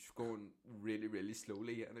 So she was going really, really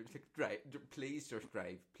slowly, and I was like, please just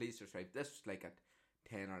drive. This was like at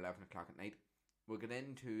 10 or 11 o'clock at night. We got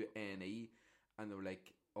into A&E, and they were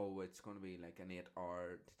like, "Oh, it's going to be like an 8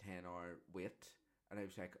 hour to 10 hour wait." And I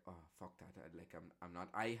was like, "Oh, fuck that. I'm not."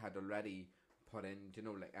 I had already put in,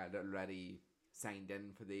 like, I had already signed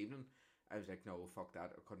in for the evening. I was like, "No, fuck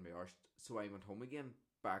that. It couldn't be arsed." So I went home again,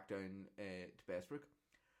 back down to Bestbrook,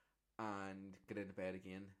 and got into bed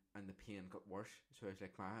again, and the pain got worse. So I was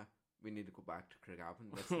like, "Ma, we need to go back to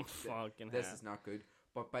Craigavon. This is not good."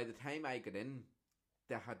 But by the time I got in,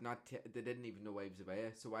 they didn't even know I was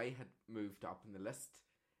away. So I had moved up in the list.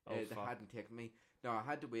 They hadn't taken me. No, I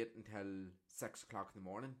had to wait until 6 o'clock in the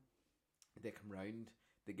morning. They come round.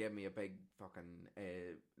 They gave me a big fucking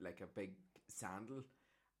like a big sandal,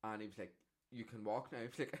 and he was like, "You can walk now." I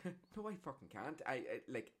was like, "No, I fucking can't. I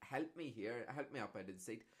like, help me here. Help me up out of the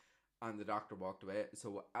seat." And the doctor walked away.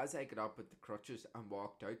 So as I got up with the crutches and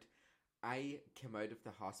walked out, I came out of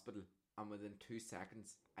the hospital, and within 2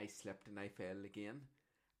 seconds, I slipped and I fell again.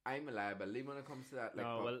 I'm a liability when it comes to that. Like,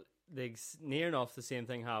 no, well, near enough the same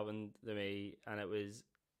thing happened to me, and it was,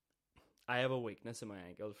 I have a weakness in my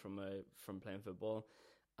ankle from playing football,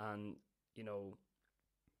 and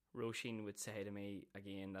Roisin would say to me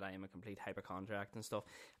again that I am a complete hypochondriac and stuff.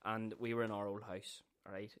 And we were in our old house,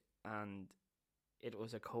 right? And it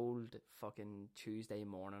was a cold fucking Tuesday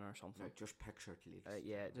morning or something. Like, just picture it, Leeds.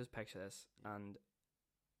 Yeah, just picture this. And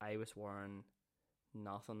I was wearing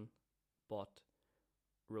nothing but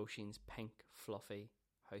Roisin's pink, fluffy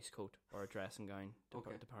house coat or a dressing gown.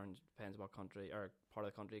 Depends what country or part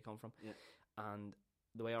of the country you come from. Yeah. And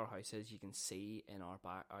the way our house is, you can see in our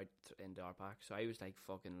back, out into our back. So I was like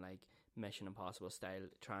fucking like Mission Impossible style,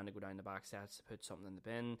 trying to go down the back steps to put something in the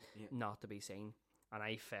bin, not to be seen. And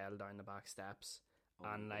I fell down the back steps.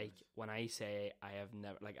 And like when I say I have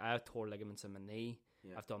never, like I have tore ligaments in my knee,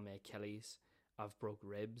 I've done my Achilles, I've broke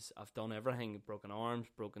ribs, I've done everything, broken arms,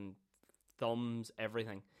 broken thumbs,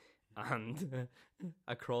 everything. And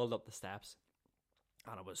I crawled up the steps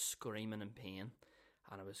and I was screaming in pain.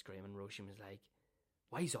 And I was screaming. Roisin was like,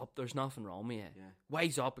 "Wise up, there's nothing wrong with you.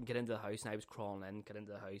 Wise up and get into the house." And I was crawling in, get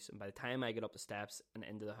into the house. And by the time I got up the steps and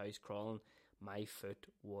into the house crawling, my foot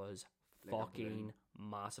was fucking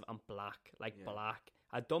massive and black, black.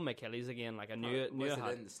 I'd done my Achilles again, like I knew it. Was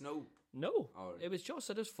it in the snow? No, it was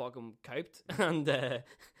just I just fucking coped, and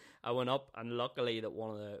I went up, and luckily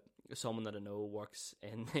that someone that I know works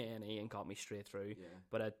in A&E and got me straight through. Yeah.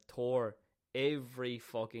 But I tore every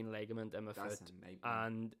fucking ligament in my foot,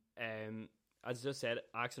 and as I just said,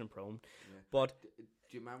 accident prone. Yeah. But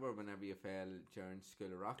do you remember whenever you fell during School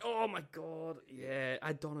of Rock? Oh my god, yeah,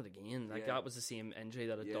 I'd done it again. Like that was the same injury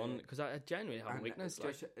that I'd done because I genuinely have a weakness.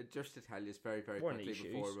 Just to tell you, very very quickly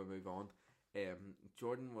before we move on,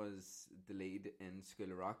 Jordan was the lead in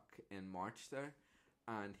School of Rock in March there,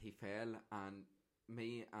 and he fell, and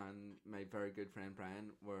me and my very good friend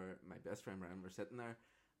Brian my best friend Brian were sitting there,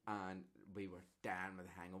 and we were down with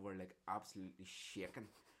a hangover, like absolutely shaking.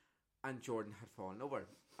 And Jordan had fallen over,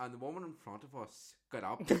 and the woman in front of us got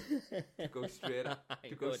up to go straight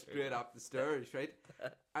up the stairs, right?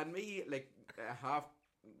 And me, like half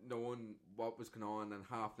knowing what was going on and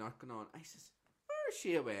half not going on, I says, "Where's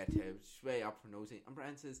she away to?" She's way up for nosy. And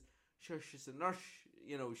Brian says, "Sure, she's a nurse.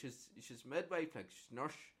 You know, she's midwife, like she's a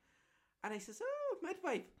nurse." And I says, "Oh,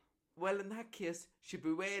 midwife. Well, in that case, she'd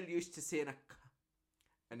be well used to saying a."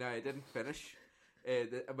 And now I didn't finish. I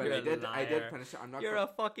did finish it. I'm not. You're a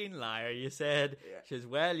fucking liar. You said she's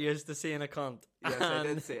well used to seeing a cunt. Yes, I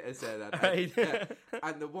did say that. Right.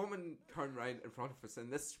 And the woman turned around in front of us,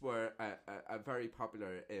 and this is where a very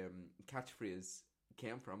popular catchphrase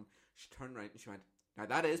came from. She turned around and she went, "Now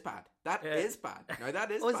that is bad. That is bad. Now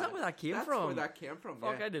that is bad." Is that where that came from? That's where that came from.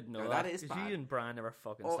 Fuck, I didn't know that. Because you and Brian never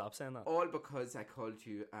fucking stopped saying that. All because I called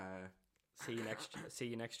you. See you next Tuesday. See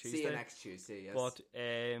you next Tuesday.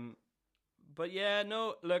 Yes. But yeah,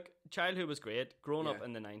 no. Look, childhood was great. Growing up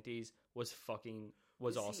in the 90s was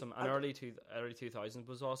awesome, and early 2000s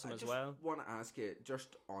was awesome as well. I want to ask you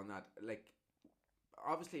just on that, like,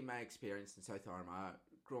 obviously my experience in South Armagh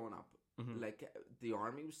growing up, like the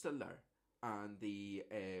army was still there, and the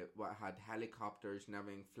what had helicopters and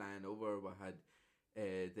everything flying over. We had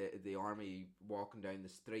the army walking down the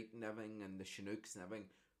street and everything, and the Chinooks and everything.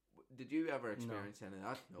 Did you ever experience any of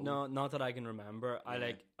that? No, not that I can remember.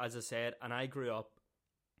 Yeah. As I said, and I grew up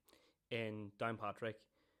in Downpatrick,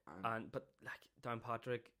 but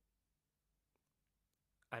Downpatrick,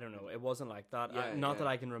 I don't know, it wasn't like that. That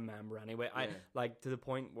I can remember anyway. I to the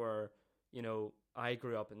point where I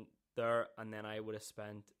grew up in there, and then I would have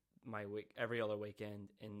spent my every other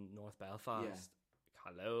weekend in North Belfast.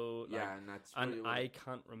 Yeah. Hello, and I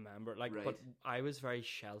can't remember but I was very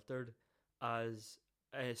sheltered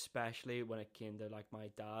especially when it came to my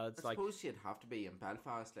dad's. I suppose you'd have to be in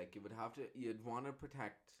Belfast, you'd want to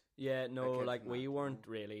protect. Yeah, no, we weren't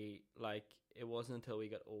really it wasn't until we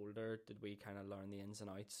got older did we kind of learn the ins and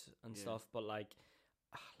outs and stuff. But I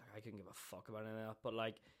couldn't give a fuck about any of that. But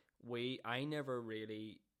I never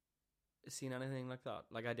really seen anything like that.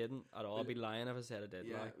 I didn't at all. I'd be lying if I said I did.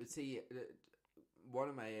 Yeah, see, one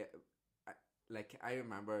of my. I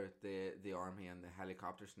remember the army and the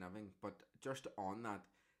helicopters and everything, but just on that,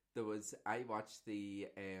 I watched the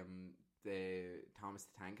Thomas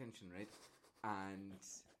the Tank Engine, right? And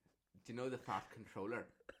do you know the Fat Controller?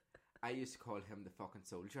 I used to call him the fucking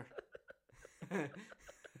soldier.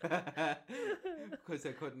 Because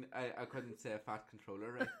I couldn't say Fat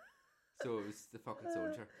Controller, right? So it was the fucking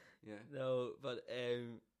soldier. Yeah. No, but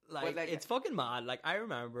it's fucking mad. I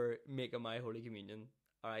remember making my Holy Communion,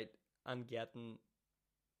 alright, and getting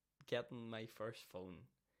my first phone,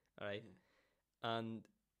 alright, and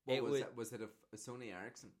was it a Sony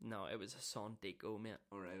Ericsson? No, it was a Sondico, mate.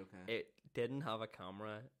 Alright, okay. It didn't have a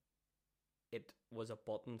camera. It was a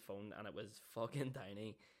button phone, and it was fucking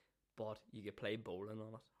tiny, but you could play bowling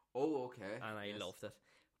on it. Oh, okay. And I loved it.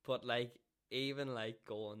 But like even like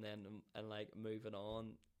going then and like moving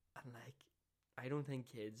on, and like I don't think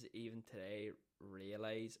kids even today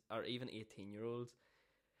realize, or even 18-year-olds,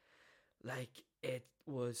 like it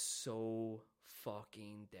was so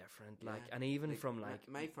fucking different. Yeah. Like, and even from like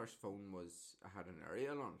my first phone was, I had an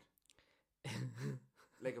aerial on it.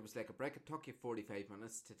 Like it was like a break. It took you 45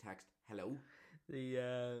 minutes to text hello.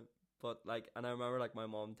 But like, and I remember like my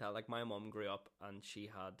mom grew up and she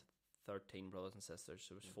had 13 brothers and sisters,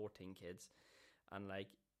 so it was 14 kids, and like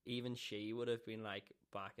even she would have been like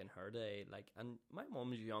back in her day, like, and my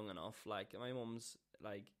mom's young enough, like my mom's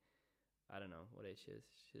like, I don't know what age she is.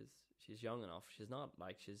 She's young enough. She's not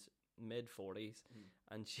like, she's mid 40s,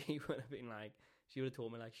 and she would have been like, she would have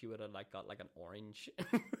told me like she would have like got like an orange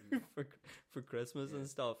for Christmas and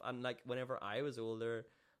stuff. And like whenever I was older,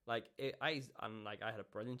 like I had a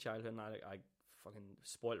brilliant childhood, and I fucking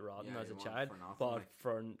spoiled rotten as a child. But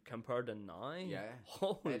for compared to now,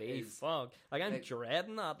 holy fuck! Like I'm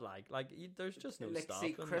dreading that. There's just no stopping.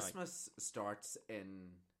 See, Christmas starts in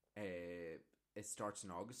it starts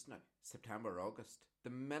in August now, September, August. The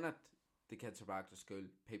minute the kids are back to school,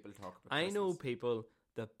 people talk about Christmas. I know people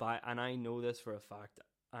that buy, and I know this for a fact,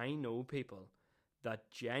 I know people that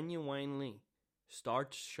genuinely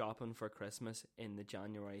start shopping for Christmas in the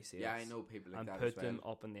January sales. Yeah, I know people like and that put as well. them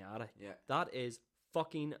up in the attic. Yeah. That is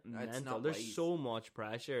fucking mental. There's wise. so much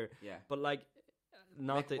pressure. Yeah. But like,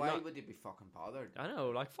 not why would you be fucking bothered? I know,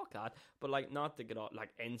 like, fuck that. But like, not to get off, like,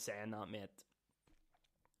 in saying that, mate,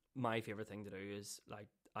 my favourite thing to do is, like,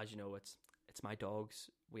 as you know, it's my dogs.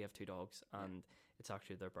 We have 2 dogs, and it's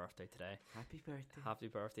actually their birthday today. Happy birthday. Happy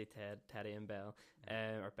birthday, Teddy and Belle.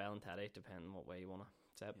 Or Belle and Teddy, depending on what way you want to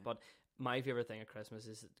say it. Yeah. But my favourite thing at Christmas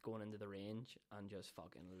is going into the range and just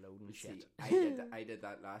fucking loading shit. I did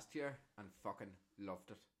that last year and fucking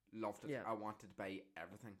loved it. Yeah. I wanted to buy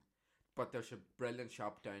everything. But there's a brilliant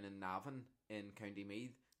shop down in Navan in County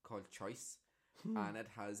Meath called Choice. And it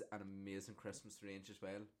has an amazing Christmas range as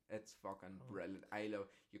well. It's fucking brilliant. I love.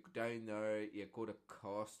 You go down there, you go to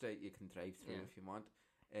Costa, you can drive through if you want.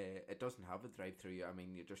 It doesn't have a drive-through. I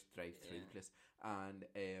mean, you just drive through the place, and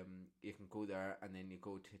you can go there, and then you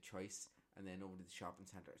go to Choice, and then over to the shopping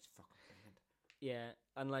centre. It's fucking brilliant. Yeah,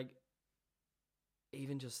 and like,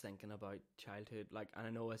 even just thinking about childhood, like, and I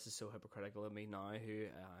know this is so hypocritical of me now, who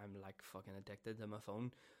I'm like fucking addicted to my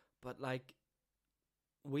phone, but like,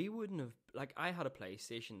 we wouldn't have, like, I had a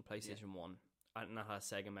PlayStation 1, and I had a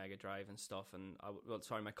Sega Mega Drive and stuff, and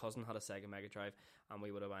my cousin had a Sega Mega Drive, and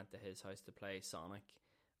we would have went to his house to play Sonic,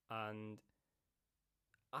 and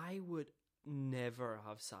I would never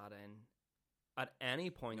have sat in at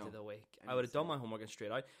any point of the week. I would have done my homework and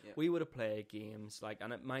straight out. Yeah. We would have played games, like,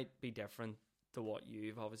 and it might be different to what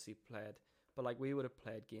you've obviously played, but like, we would have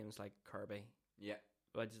played games like Kirby. Yeah.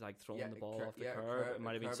 By just like throwing the ball off the curb. It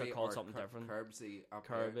might have been called something different. Kirby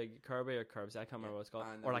or Curbsy. I can't remember what it's called.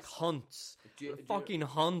 Or like Hunts. Fucking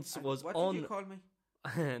Hunts was what on. What did you call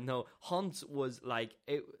me? No, Hunts was like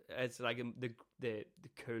it's like the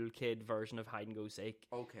cool kid version of hide and go seek.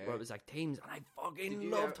 Okay. Where it was like teams, and I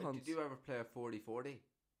fucking loved Hunts. Did you ever play a 40-40?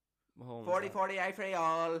 Oh, 40-40, I free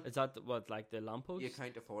all. Is that what, like the lamppost? You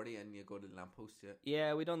count to 40 and you go to the lamppost.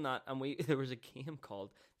 Yeah, we done that, and there was a game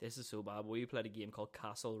called, this is so bad, we played a game called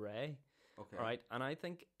Castle Ray. Okay. All right, and I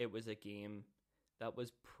think it was a game that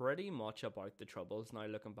was pretty much about the Troubles. Now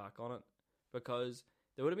looking back on it, because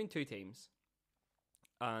there would have been 2 teams,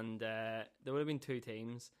 and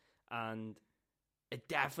it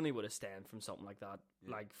definitely would have stemmed from something like that,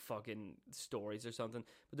 like fucking stories or something.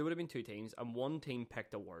 But there would have been 2 teams, and one team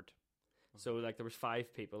picked a word. So like there was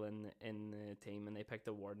 5 people in the team, and they picked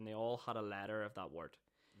a word, and they all had a letter of that word.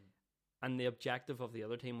 And the objective of the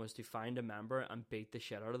other team was to find a member and beat the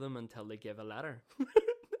shit out of them until they give a letter.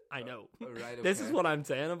 I know. Right, okay. This is what I'm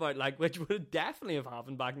saying about, like, which would definitely have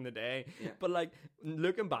happened back in the day. Yeah. But like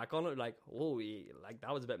looking back on it, like, like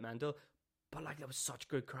that was a bit mental. But like that was such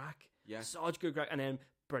good crack. Yeah. Such good crack. And then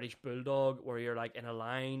British Bulldog, where you're like in a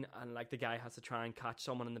line, and like the guy has to try and catch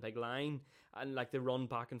someone in the big line, and like they run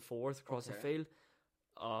back and forth across the field.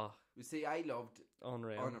 You see, I loved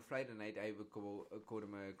unreal. On a Friday night, I would go to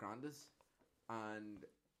my granda's, and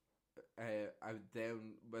I would then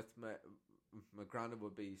with my granda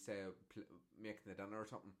would be making the dinner or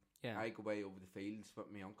something. Yeah. I go away over the fields with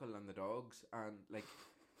my uncle and the dogs, and like.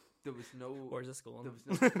 There was no. Where's this going? There was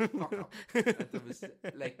no. Fuck up.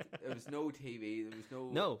 There was no TV. There was no.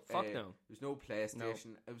 No, fuck no. There was no PlayStation.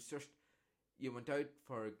 No. It was just you went out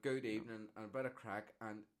for a good evening and a bit of crack,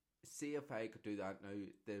 and see if I could do that now.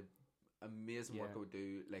 The amazing work I would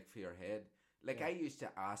do, like for your head. Like I used to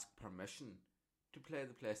ask permission to play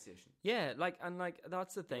the PlayStation. Yeah, like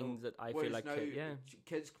that's the things that I feel like. Now,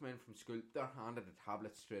 kids come in from school, they're handed a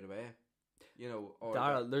tablet straight away. Or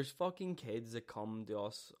Daryl, there's fucking kids that come to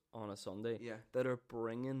us on a Sunday yeah. that are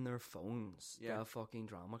bringing their phones to a fucking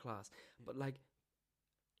drama class. Yeah. But like,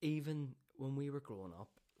 even when we were growing up,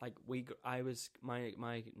 like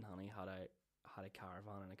my nanny had a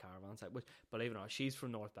caravan and a caravan site, which, believe it or not, she's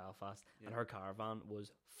from North Belfast, and her caravan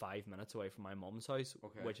was 5 minutes away from my mum's house,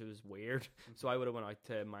 which was weird. So I would have went out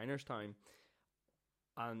to Minorstown,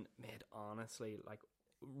 and mate, honestly, like,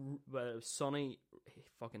 well, it was sunny,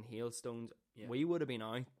 fucking hailstones. Yeah. We would have been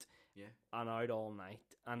out, and out all night,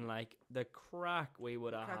 and like the crack we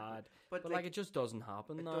would have had. But like it just doesn't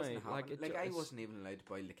happen now. Doesn't happen. Like I wasn't even allowed to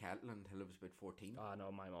boil the kettle until I was about 14. Oh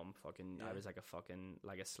no, my mum fucking. I was like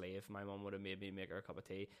a slave. My mum would have made me make her a cup of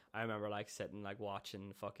tea. I remember like sitting like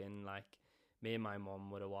watching fucking like me and my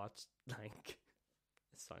mum would have watched like.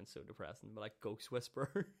 It sounds so depressing, but like Ghost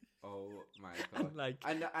Whisperer. Oh my god!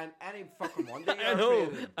 and any fucking one day.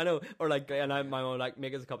 I know. Or like, my mom like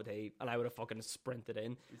make us a cup of tea, and I would have fucking sprinted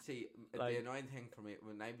in. You see, like, the annoying thing for me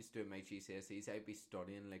when I was doing my GCSEs, I'd be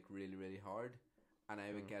studying like really, really hard, and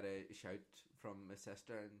I would get a shout from my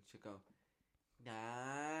sister, and she'd go,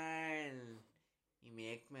 "Darl, you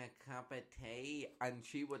make me a cup of tea," and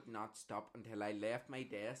she would not stop until I left my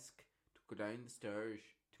desk to go down the stairs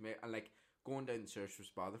to make, and like. Going down the stairs was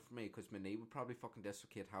bother for me because my knee would probably fucking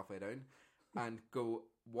dislocate halfway down, and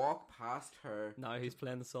walk past her. Now he's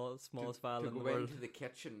playing the smallest violin in the world. To world. go into the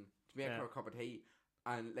kitchen to make her a cup of tea,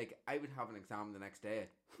 and like I would have an exam the next day,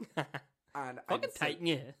 and fucking tighten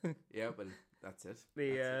you. Yeah, well, that's it.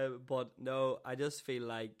 But no, I just feel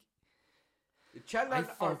like the children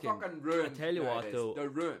are fucking ruined. I tell you nowadays. what, though, they're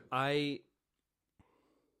ruined.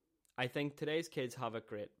 I think today's kids have it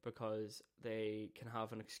great because they can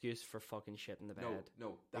have an excuse for fucking shit in the bed.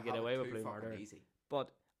 No, they get away with blue murder. Easy. But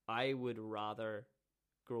I would rather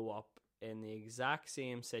grow up in the exact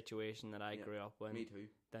same situation that I grew up in. Me too.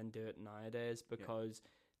 Than do it nowadays because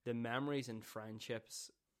the memories and friendships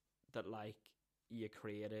that like you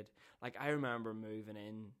created. Like I remember moving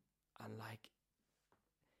in and like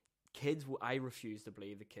kids. I refuse to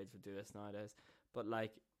believe the kids would do this nowadays. But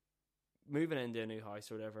like moving into a new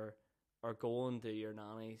house or whatever. Or going to your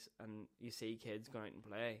nanny's and you see kids going out and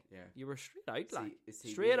play. Yeah, you were straight out,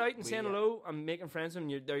 straight out and saying hello and making friends with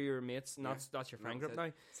them. They're your mates, and that's your friend group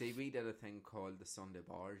now. See, we did a thing called the Sunday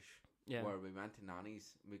Barge, where we went to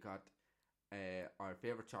nanny's. We got our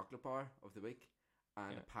favourite chocolate bar of the week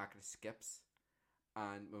and a packet of Skips,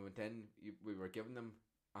 and we went in. We were giving them,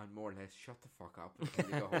 and more or less shut the fuck up until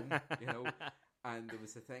you go home, And there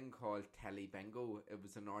was a thing called Telly Bingo. It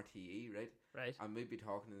was an RTE, right? Right. And we'd be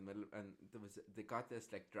talking in the middle, and they got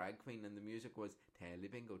this like drag queen, and the music was Telly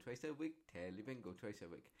Bingo twice a week, Telly Bingo twice a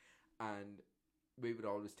week, and we would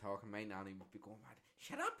always talk, and my nanny would be going mad.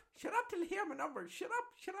 Shut up till you hear my number. Shut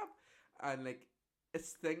up, and like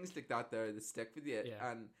it's things like that there that stick with you,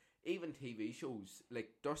 and even TV shows like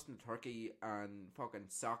Dustin the Turkey and fucking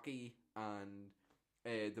Saki and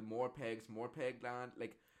the Morpegland,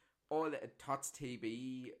 like. All the Tots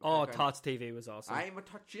TV. Oh, Tots TV was awesome. I'm a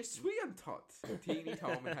Tot just sweet on Tots. Teeny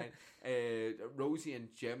Tom and Rosie and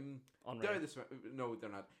Jim. Unreal. They're no, they're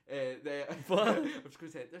not. I was going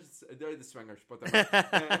to say they're the swingers, but they're not.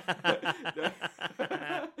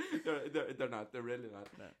 they're not. They're really not.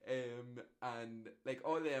 No. And like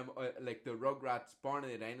all them, like the Rugrats,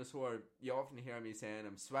 Barney the Dinosaur. You often hear me saying,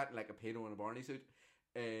 "I'm sweating like a pedo in a Barney suit."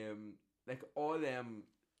 Like all them.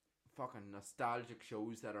 Fucking nostalgic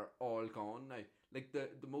shows that are all gone now. Like the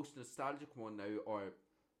most nostalgic one now, or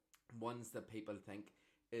ones that people think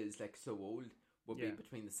is like so old, would be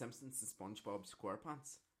between The Simpsons and SpongeBob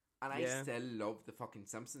SquarePants. And I still love the fucking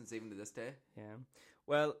Simpsons even to this day. Yeah.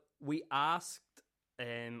 Well, we asked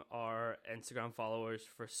our Instagram followers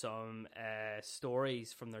for some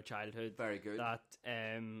stories from their childhood. Very good. That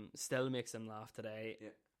still makes them laugh today. Yeah.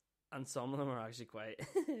 And some of them are actually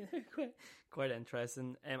quite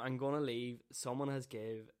interesting. I'm going to leave. Someone has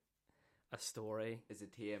gave a story. Is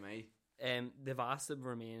it TMA? They've asked to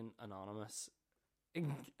remain anonymous.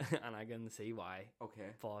 And I can see why.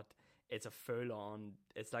 Okay. But it's a full-on...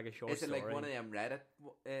 It's like a short story. Is it like one of them Reddit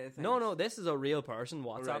things? No. This is a real person.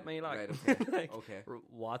 WhatsApp me. Like, right, okay. like, okay.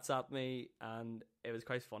 WhatsApp me. And it was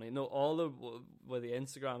quite funny. No, all with the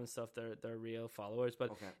Instagram and stuff, they're real followers.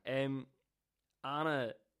 But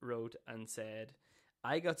Anna... wrote and said,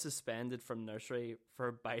 I got suspended from nursery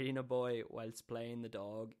for biting a boy whilst playing the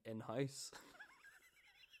dog in house.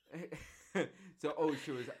 So, she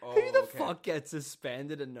was... Who the fuck gets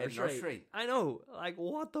suspended in nursery? I know. Like,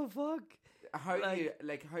 what the fuck? How do you...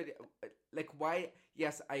 like, why?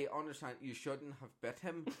 Yes, I understand you shouldn't have bit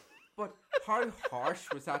him, but how harsh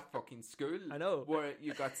was that fucking school? I know. Where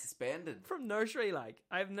you got suspended From nursery, like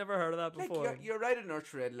I've never heard of that like before. you're right at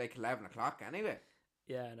nursery at like 11 o'clock anyway.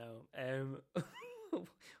 Yeah, I know.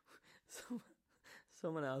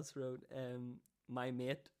 Someone else wrote, my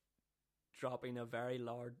mate dropping a very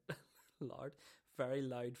very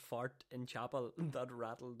loud fart in chapel that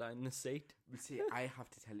rattled down the seat. See, I have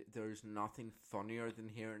to tell you, there's nothing funnier than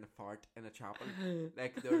hearing a fart in a chapel.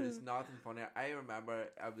 Like, there is nothing funnier. I remember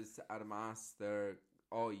I was at a mass there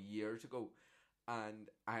years ago, and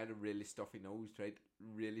I had a really stuffy nose, right?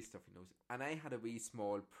 Really stuffy nose. And I had a wee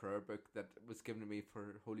small prayer book that was given to me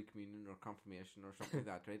for Holy Communion or confirmation or something like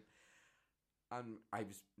that, right? And I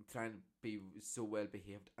was trying to be so well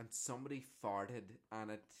behaved, and somebody farted,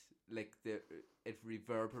 and it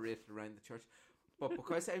reverberated around the church. But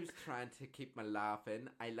because I was trying to keep my laugh in,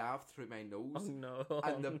 I laughed through my nose,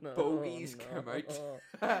 and the bogies came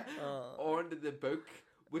out onto the book,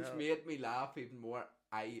 which made me laugh even more.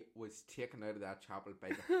 I was taken out of that chapel by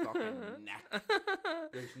the fucking neck.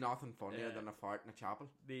 There's nothing funnier than a fart in a chapel.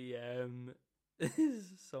 The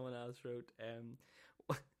someone else wrote,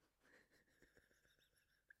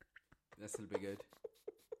 this'll be good.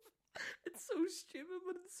 It's so stupid,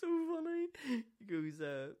 but it's so funny. He goes,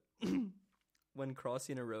 when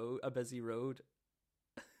crossing a busy road,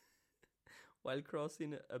 while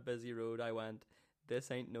crossing a busy road, I went,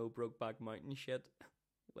 "This ain't no Brokeback Mountain shit."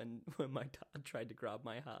 When my dad tried to grab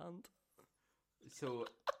my hand. So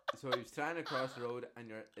he was trying to cross the road, and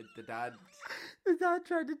the dad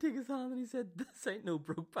tried to take his hand, and he said, "This ain't no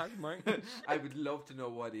Brokeback Mountain." I would love to know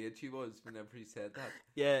what age he was whenever he said that.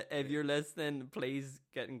 Yeah, if you're listening, please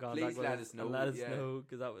get in contact with us know. And let us know,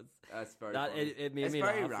 because that's very funny. It made it's me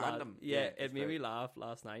very laugh. random. It made me laugh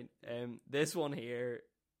last night. This one here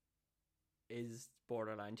is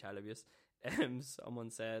borderline child abuse.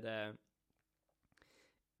 Someone said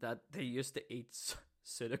that they used to eat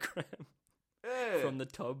pseudocreme from the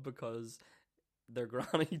tub because their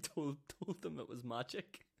granny told them it was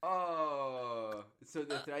magic. Oh, so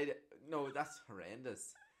they tried it. No, that's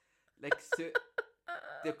horrendous. Like,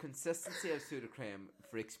 the consistency of pseudocreme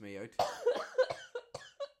freaks me out.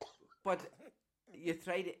 But you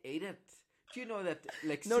try to eat it. Do you know that,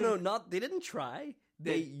 like... They didn't try.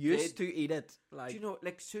 They used to eat it. Like, do you know,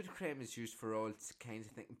 like, pseudocreme is used for all kinds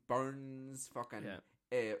of things. Burns, fucking...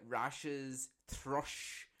 rashes,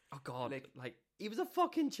 thrush. Oh God! Like he was a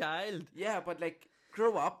fucking child. Yeah, but like,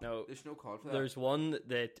 grow up. No, there's no call for that. There's one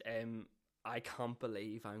that I can't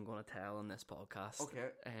believe I'm going to tell on this podcast. Okay.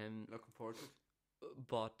 Looking forward to it.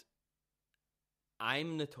 But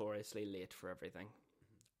I'm notoriously late for everything.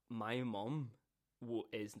 Mm-hmm. My mum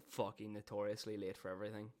is fucking notoriously late for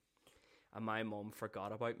everything, and my mum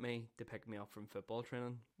forgot about me to pick me up from football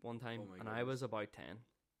training one time, and I was about 10.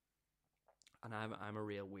 And I'm a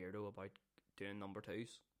real weirdo about doing number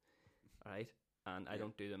twos, right? And I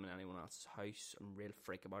don't do them in anyone else's house. I'm a real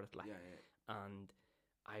freak about it, like. And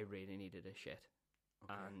I really needed a shit,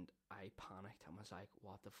 and I panicked and was like,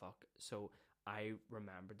 "What the fuck?" So I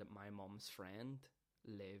remembered that my mum's friend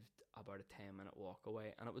lived about a 10-minute walk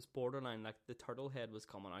away, and it was borderline like the turtle head was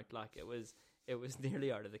coming out, like it was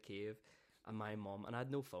nearly out of the cave. And my mum, and I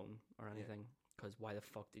had no phone or anything, because why the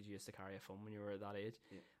fuck did you used to carry a phone when you were that age?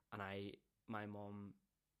 And my mum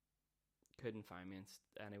couldn't find me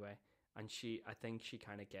anyway, and I think she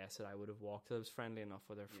kind of guessed that I would have walked. I was friendly enough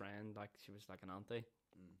with her friend, like she was like an auntie.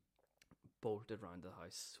 Bolted round the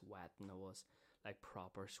house, sweating. I was like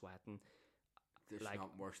proper sweating. There's like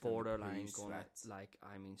not worse borderline than going, sweats. like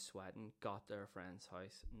I mean sweating. Got to her friend's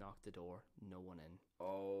house, knocked the door, no one in.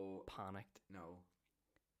 Oh, panicked. No,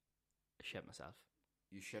 shit myself.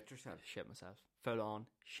 You shit yourself? Shit myself. Full on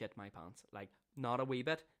shit my pants. Like not a wee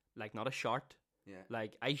bit. Like not a short. Yeah.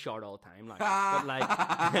 Like I short all the time. Like but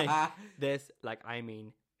like this. Like I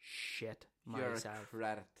mean shit myself. You're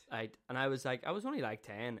a credit. And I was like, I was only like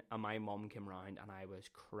 10, and my mum came round, and I was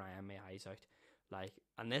crying my eyes out. Like,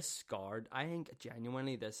 and this scarred. I think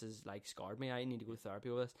genuinely this is like scarred me. I need to go to therapy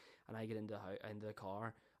with this. And I get into the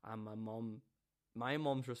car, and my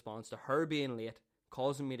mum's response to her being late,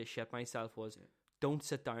 causing me to shit myself, was, "Don't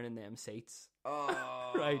sit down in them seats."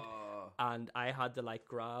 Oh, right. And I had to like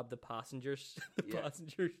grab the passengers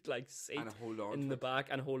like seat and hold on in the back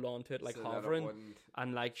and hold on to it like so hovering.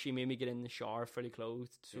 And like she made me get in the shower fully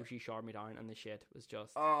clothed, so she showered me down, and the shit was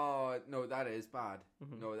just. Oh no, that is bad.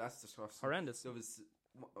 No, that's disgusting. Horrendous. There was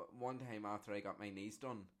one time after I got my knees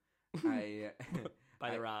done, I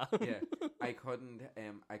by the rat. I couldn't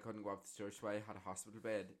go up the stairs, so I had a hospital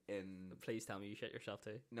bed in. Please tell me you shit yourself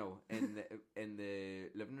too. No, in the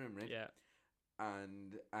living room, right? Yeah.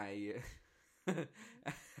 and I,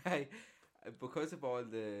 I, because of all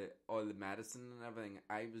the medicine and everything,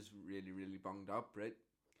 I was really, really bunged up, right?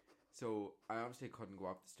 So I obviously couldn't go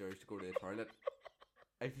up the stairs to go to the toilet.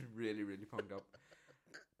 I was really, really bunged up.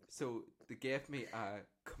 So they gave me a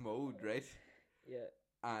commode, right? Yeah.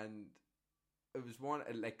 And it was one,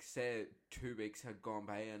 like, say 2 weeks had gone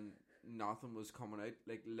by and nothing was coming out,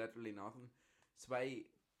 like literally nothing. So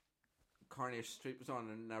Coronation Street was on,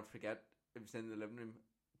 and I'll never forget, it was in the living room,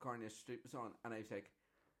 Coronation Street was on, and I was like,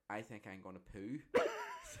 I think I'm going to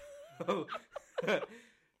poo.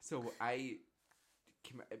 so I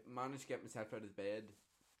managed to get myself out of bed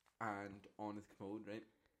and on the commode, right?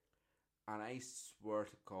 And I swear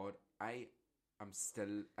to God, I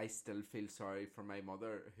still feel sorry for my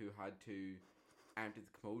mother who had to empty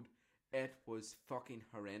the commode. It was fucking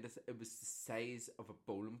horrendous. It was the size of a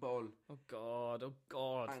bowling ball. Oh God.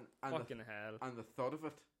 And fucking hell. And the thought of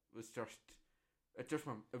it was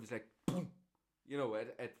it was like, boom. You know,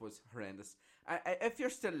 it was horrendous. If you're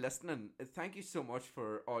still listening, thank you so much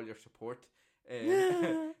for all your support.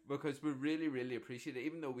 Because we really, really appreciate it.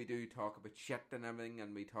 Even though we do talk about shit and everything,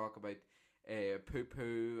 and we talk about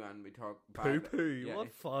poo-poo, and we talk poo-poo? Yeah.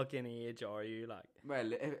 What fucking age are you, like?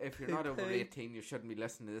 Well, if you're not over 18, you shouldn't be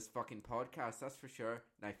listening to this fucking podcast, that's for sure.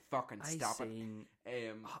 Now fucking stop it.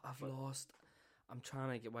 I've lost. I'm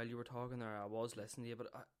trying to get, while you were talking there, I was listening to you, but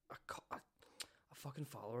a fucking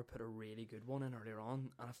follower put a really good one in earlier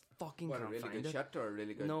on, and I fucking can't find it. A really good shit or a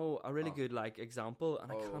really good? No, a really good, like, example,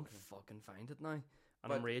 and I can't fucking find it now.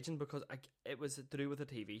 And I'm raging because it was to do with a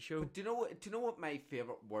TV show. But do you know what my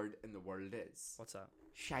favourite word in the world is? What's that?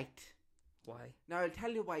 Shite. Why? Now I'll tell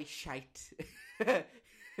you why shite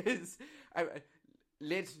is.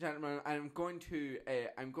 Ladies and gentlemen, I'm going to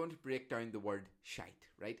break down the word shite.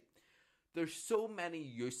 Right? There's so many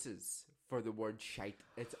uses for the word shite.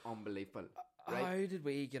 It's unbelievable. Right? How did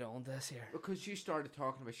we get on this here? Because you started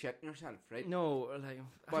talking about shitting yourself, right? No, like,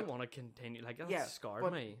 I don't want to continue. Like, that's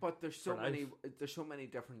scarred me. But there's so many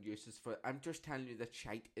different uses for it. I'm just telling you that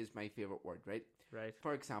shite is my favourite word, right? Right.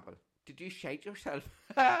 For example, did you shite yourself?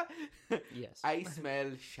 Yes. I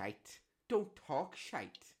smell shite. Don't talk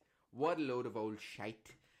shite. What a load of old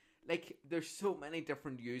shite. Like, there's so many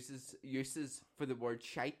different uses for the word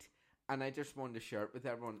shite. And I just wanted to share it with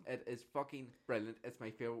everyone. It is fucking brilliant. It's my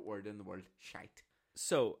favourite word in the world. Shite.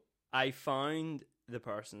 So, I found the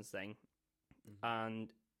person's thing.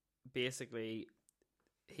 And basically,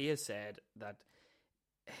 he has said that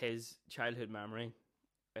his childhood memory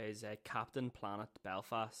is Captain Planet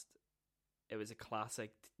Belfast. It was a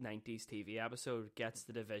classic 90s TV episode. Gets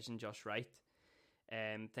the division just right.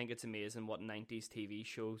 Think it's amazing what 90s TV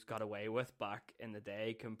shows got away with back in the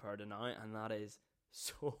day compared to now. And that is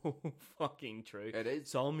so fucking true. It is.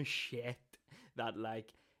 Some shit that,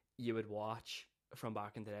 like, you would watch from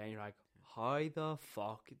back in the day and you're like, how the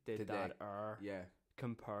fuck did that air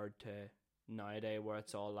compared to nowadays where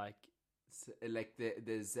it's all like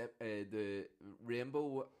the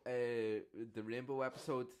rainbow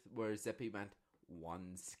episode where Zippy went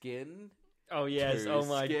 1 skin. Oh yes, oh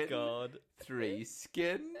my god. 3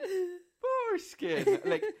 skin. 4 skin.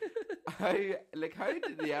 How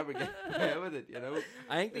did they ever get away with it, you know?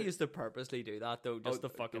 I think they used to purposely do that, though, just to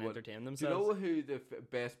fucking entertain themselves. Do you know who the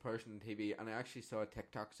best person on TV, and I actually saw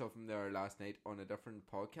TikToks of him there last night on a different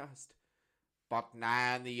podcast, but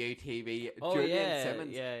now on the UTV, Julian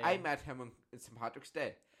Simmons. Yeah. I met him on St. Patrick's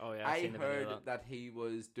Day. Oh yeah, I heard that he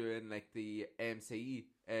was doing, like, the MC,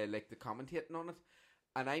 like the commentating on it,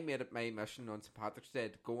 and I made it my mission on St. Patrick's Day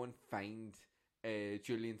to go and find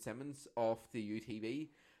Julian Simmons off the UTV.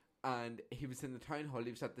 And he was in the town hall.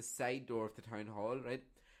 He was at the side door of the town hall, right?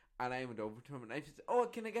 And I went over to him and I said, "Oh,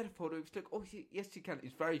 can I get a photo?" He was like, "Oh, yes, you can."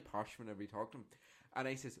 He's very posh whenever we talk to him. And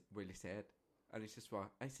I says, "Will you say it?" And he says,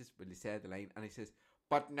 "What?" I says, "Will you say the line?" And he says,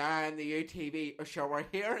 "But now in the UTV, so we're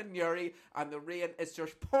here in Newry and the rain is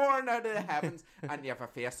just pouring out of the heavens and you have a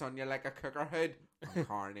face on you like a cooker hood on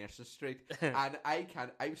Coronation Street." And I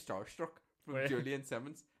was starstruck from Julian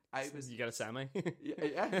Simmons. You got a semi?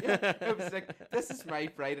 yeah. It was like, this is my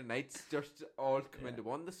Friday nights just all come into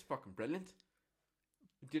one. This is fucking brilliant.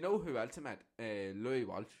 Do you know who else I met? Louis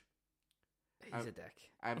Walsh. He's a dick.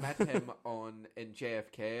 I met him in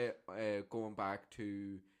JFK, going back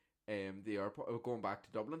to the airport, going back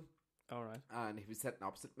to Dublin. All right. And he was sitting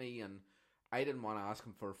opposite me, and I didn't want to ask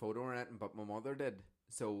him for a photo or anything, but my mother did.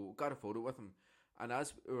 So got a photo with him. And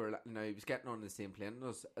as we were, he was getting on the same plane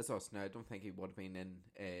as us. Now, I don't think he would have been in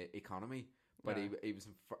economy, but he was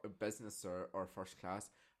in business or first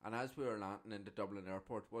class. And as we were landing into Dublin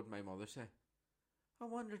Airport, what did my mother say? I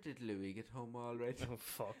wonder, did Louis get home all right? Oh,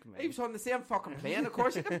 fuck me. He was on the same fucking plane. Of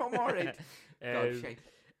course he got home all right. God, shite.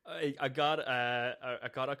 I got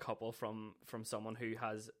a couple from someone who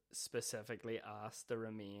has specifically asked to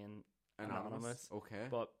remain anonymous. Okay.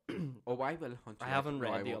 But I will hunt you. I haven't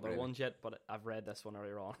No, read the won't other really. ones yet, but I've read this one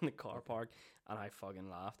earlier on in the car park, and I fucking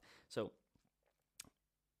laughed. So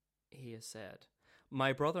he has said,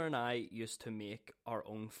 "My brother and I used to make our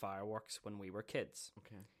own fireworks when we were kids.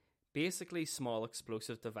 Okay. Basically small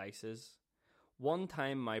explosive devices. One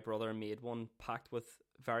time my brother made one packed with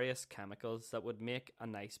various chemicals that would make a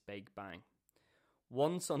nice big bang.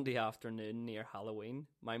 One Sunday afternoon near Halloween,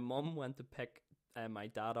 my mum went to pick my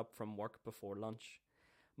dad up from work before lunch.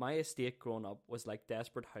 My estate growing up was like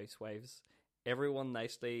desperate housewives. Everyone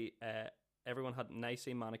had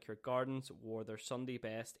nicely manicured gardens, wore their Sunday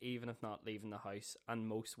best even if not leaving the house, and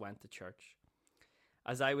most went to church.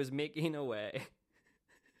 As I was making away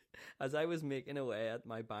at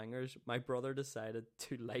my bangers, my brother decided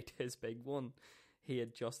to light his big one he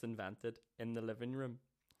had just invented in the living room.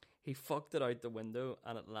 He fucked it out the window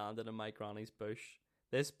and it landed in my granny's bush.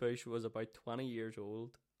 This bush was about 20 years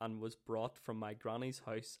old and was brought from my granny's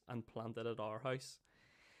house and planted at our house.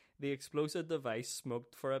 The explosive device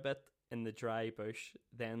smoked for a bit in the dry bush,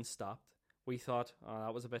 then stopped. We thought, oh,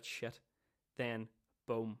 that was a bit shit. Then,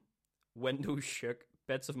 boom. Windows shook,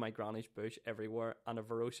 bits of my granny's bush everywhere, and a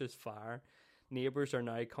ferocious fire. Neighbours are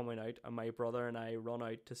now coming out, and my brother and I run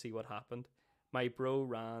out to see what happened. My brother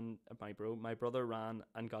ran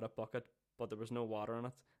and got a bucket, but there was no water in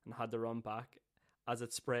it, and had to run back as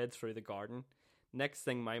it spread through the garden. Next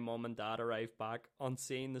thing, my mum and dad arrived back. On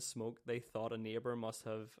seeing the smoke, they thought a neighbour must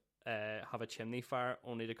have a chimney fire,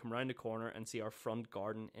 only to come round the corner and see our front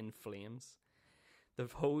garden in flames. The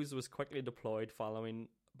hose was quickly deployed, following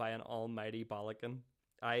by an almighty bollocking.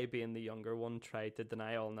 I, being the younger one, tried to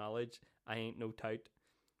deny all knowledge. I ain't no tout.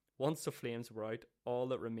 Once the flames were out, all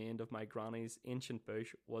that remained of my granny's ancient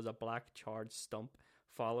bush was a black charred stump.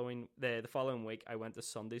 The following week, I went to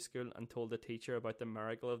Sunday school and told the teacher about the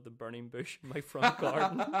miracle of the burning bush in my front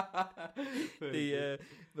garden.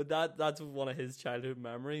 But that's one of his childhood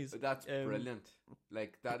memories. That's brilliant.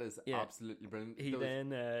 Like, that is absolutely brilliant.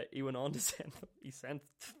 He went on to sent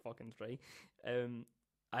fucking 3.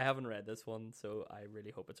 I haven't read this one, so I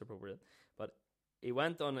really hope it's appropriate. But he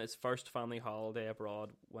went on his first family holiday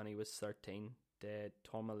abroad when he was 13 to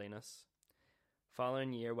Torremolinos.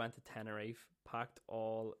 Following year, went to Tenerife, packed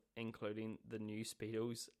all, including the new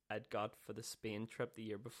Speedos I'd got for the Spain trip the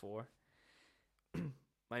year before.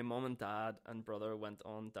 My mum and dad and brother went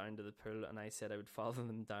on down to the pool, and I said I would follow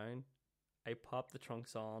them down. I popped the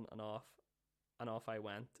trunks on and off I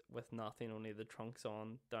went, with nothing, only the trunks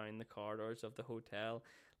on, down the corridors of the hotel,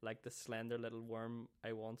 like the slender little worm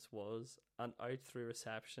I once was, and out through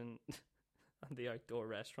reception and the outdoor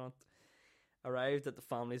restaurant. Arrived at the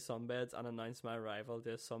family sunbeds and announced my arrival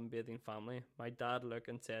to a sunbathing family. My dad looked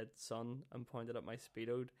and said, "Son," and pointed at my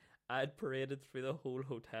Speedo. I had paraded through the whole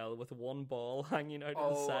hotel with one ball hanging out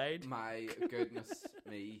of the side. Oh my goodness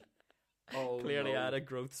me. Oh, clearly no. I had a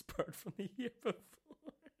growth spurt from the year before.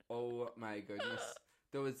 Oh my goodness.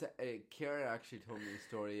 There was Kira actually told me a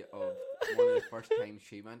story of one of the first times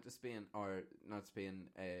she went to Spain, or not Spain,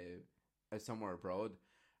 somewhere abroad,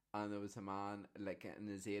 and there was a man like in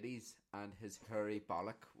his 80s, and his hairy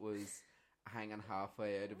bollock was hanging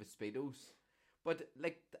halfway out of his Speedos. But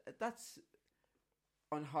like that's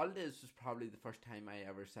on holidays was probably the first time I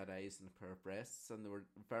ever set eyes on a pair of breasts, and they were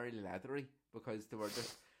very leathery because they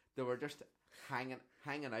were just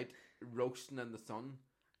hanging out, roasting in the sun.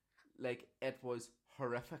 Like, it was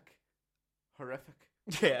horrific.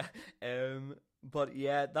 Yeah. But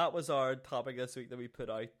yeah, that was our topic this week that we put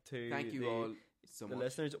out to Thank you all so the much.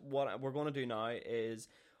 listeners. What we're going to do now is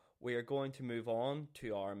we are going to move on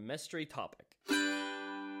to our mystery topic.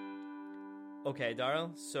 Okay,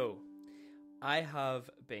 Daryl. So I have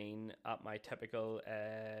been at my typical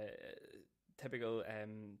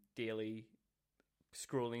daily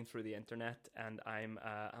scrolling through the internet, and I'm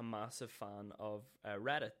a massive fan of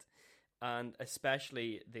Reddit, and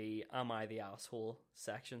especially the "Am I the Asshole"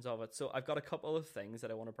 sections of it. So I've got a couple of things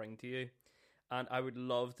that I want to bring to you, and I would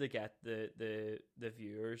love to get the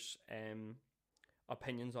viewers'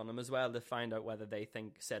 opinions on them as well, to find out whether they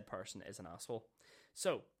think said person is an asshole.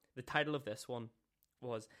 So the title of this one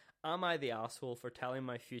was, "Am I the asshole for telling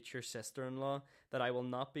my future sister-in-law that I will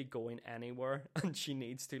not be going anywhere and she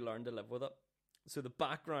needs to learn to live with it?" So the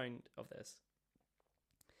background of this.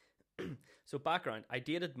 Background. I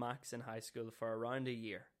dated Max in high school for around a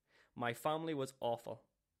year. My family was awful.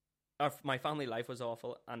 My family life was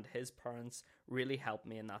awful, and his parents really helped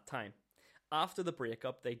me in that time. After the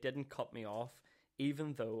breakup, they didn't cut me off,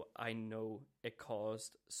 even though I know it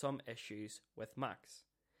caused some issues with Max.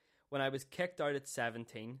 When I was kicked out at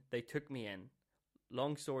 17, they took me in.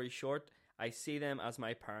 Long story short, I see them as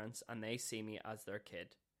my parents and they see me as their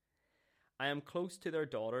kid. I am close to their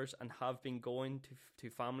daughters and have been going to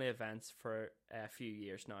family events for a few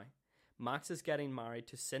years now. Max is getting married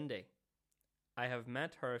to Cindy. I have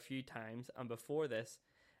met her a few times, and before this,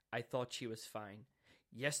 I thought she was fine.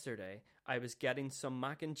 Yesterday, I was getting some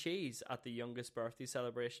mac and cheese at the youngest birthday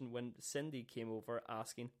celebration when Cindy came over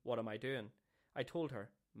asking, "What am I doing?" I told her,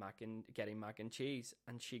 getting mac and cheese,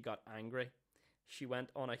 and she got angry. She went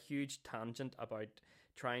on a huge tangent about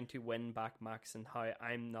trying to win back Max and how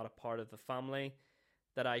I'm not a part of the family,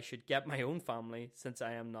 that I should get my own family since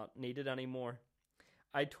I am not needed anymore.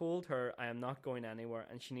 I told her I am not going anywhere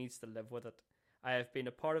and she needs to live with it. I have been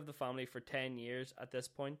a part of the family for 10 years at this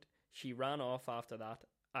point. She ran off after that.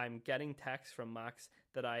 I'm getting texts from Max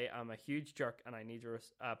that I am a huge jerk and I need to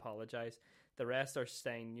apologise. The rest are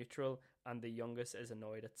staying neutral and the youngest is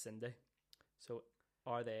annoyed at Cindy. So,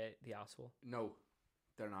 are they the asshole? No,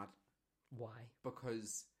 they're not. Why?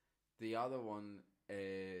 Because the other one,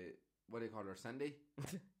 what do you call her, Cindy?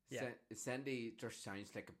 Yeah. Cindy just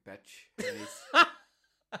sounds like a bitch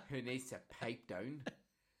who needs to pipe down.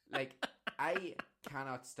 Like, I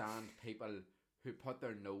cannot stand people who put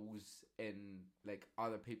their nose in like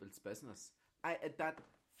other people's business. That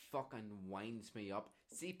fucking winds me up.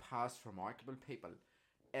 See past remarkable people,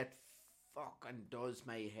 it fucking does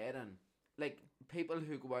my head in. Like people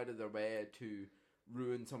who go out of their way to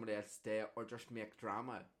ruin somebody else's day or just make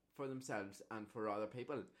drama for themselves and for other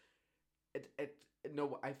people.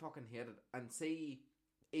 No, I fucking hate it. And see,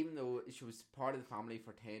 even though she was part of the family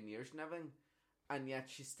for 10 years and everything, and yet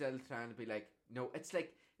she's still trying to be like, no, it's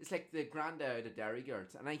like the Grandad out of Dairy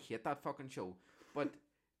Girls, and I hate that fucking show. But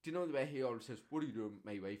do you know the way he always says, "What are you doing,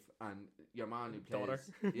 my wife?" And your man who plays, daughter,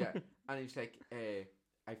 yeah, and he's like,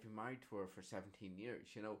 "I've been married to her for 17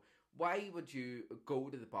 years." You know, why would you go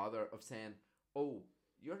to the bother of saying, "Oh,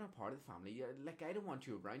 you're not part of the family. Like, I don't want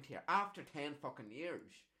you around here." After 10 fucking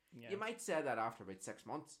years, you might say that after about 6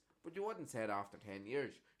 months, but you wouldn't say it after 10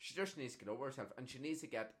 years. She just needs to get over herself, and she needs to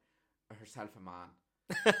get herself a man.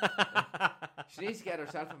 She needs to get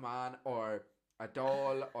herself a man or a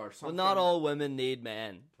doll or something. Well, not all women need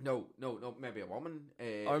men. No. Maybe a woman.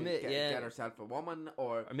 Get herself a woman,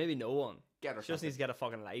 or maybe no one. Get herself. She just needs to get a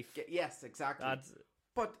fucking life. Yes, exactly.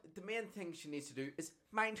 But the main thing she needs to do is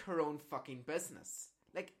mind her own fucking business.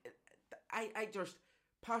 Like, I just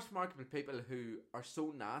past remarkable people who are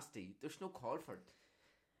so nasty. There's no call for it.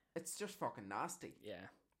 It's just fucking nasty. Yeah.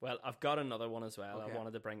 Well, I've got another one as well. Okay. I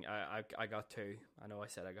wanted to bring. I got two. I know I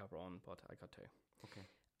said I got one, but I got two. Okay.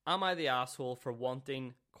 Am I the asshole for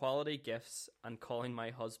wanting quality gifts and calling my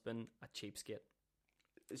husband a cheapskate?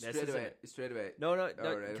 Straight away. No. Right,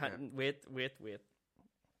 okay. Wait.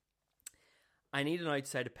 I need an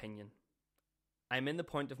outside opinion. I'm in the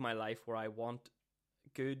point of my life where I want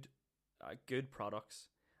good products.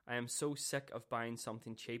 I am so sick of buying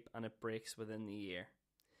something cheap and it breaks within the year.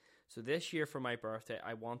 So this year for my birthday,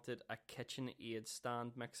 I wanted a KitchenAid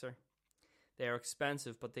stand mixer. They are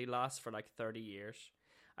expensive, but they last for like 30 years.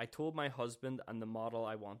 I told my husband and the model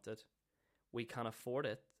I wanted. We can afford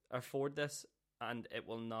this, and it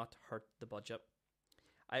will not hurt the budget.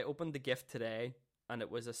 I opened the gift today, and it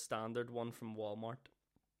was a standard one from Walmart.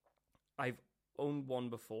 I've owned one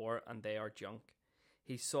before, and they are junk.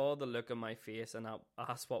 He saw the look on my face and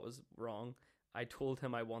asked what was wrong. I told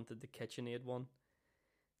him I wanted the KitchenAid one.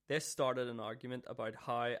 This started an argument about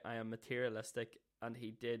how I am materialistic, and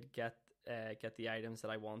he did get the items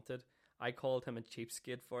that I wanted. I called him a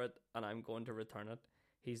cheapskate for it, and I'm going to return it.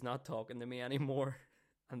 He's not talking to me anymore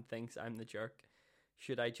and thinks I'm the jerk.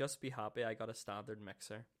 Should I just be happy I got a standard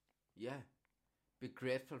mixer? Yeah. Be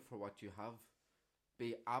grateful for what you have.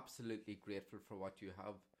 Be absolutely grateful for what you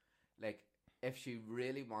have. Like, if she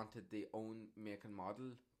really wanted the own make and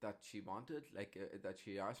model that she wanted, like that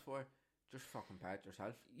she asked for, just fucking buy it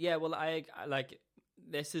yourself. Yeah, well, I like,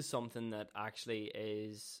 this is something that actually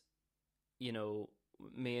is, you know,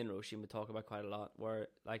 me and Roisin would talk about quite a lot, where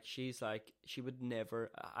like she's like, she would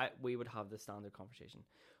never, we would have the standard conversation.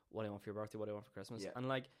 What do you want for your birthday? What do you want for Christmas? Yeah. And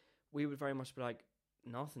like, we would very much be like,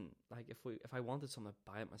 nothing. Like, if I wanted something,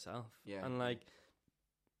 I'd buy it myself. Yeah. And like,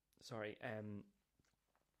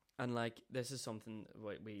 and like, this is something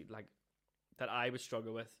we like, that I would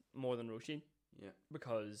struggle with more than Roisin. Yeah.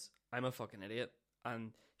 Because I'm a fucking idiot,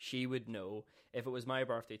 and she would know if it was my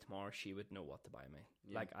birthday tomorrow. She would know what to buy me.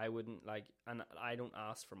 Yeah. Like, I wouldn't like, and I don't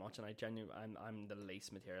ask for much, and I'm the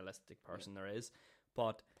least materialistic person there is.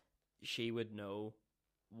 But she would know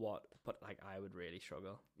but like I would really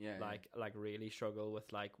struggle. Yeah. Like really struggle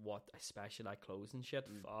with like what, especially like clothes and shit.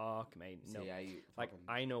 Fuck me, no. See,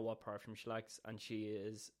 I know what perfume she likes, and she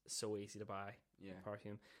is so easy to buy. Yeah.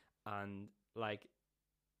 Perfume, and like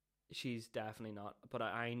she's definitely not. But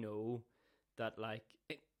I know that like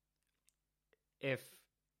if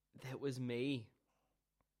it was me,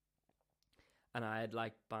 and I had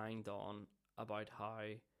like banged on about how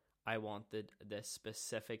I wanted this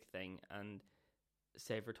specific thing, and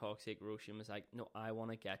say for talk's sake, Roshan was like, no, I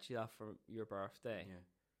want to get you that for your birthday. Yeah.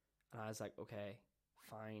 And I was like, okay,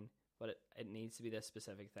 fine, but it needs to be this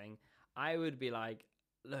specific thing. I would be like,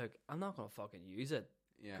 look, I'm not going to fucking use it.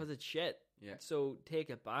 Yeah. Because it's shit. Yeah. So take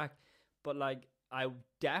it back. But like, I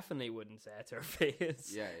definitely wouldn't say it to her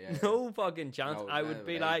face. Yeah. No fucking chance. No, I would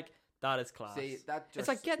be like, that is class. See, that just, it's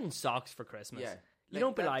like getting socks for Christmas. Yeah. You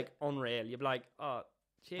don't be like, unreal. You'd be like, oh,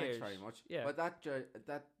 cheers. Thanks very much. Yeah. But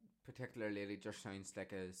that particular lady just sounds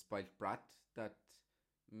like a spoilt brat that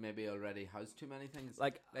maybe already has too many things.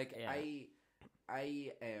 Like yeah.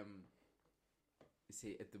 I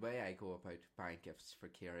see the way I go about buying gifts for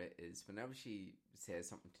Kira is whenever she says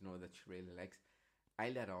something to know that she really likes,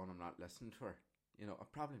 I let on I'm not listening to her. You know, I'm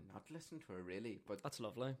probably not listening to her really, but that's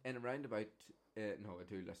lovely. In a roundabout, no, I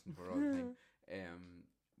do listen to her all the time.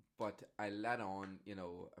 But I let on, you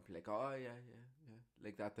know, I'd be like, oh yeah,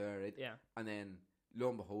 like that there, right? Yeah. And then lo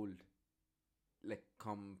and behold, like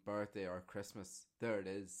come birthday or Christmas, there it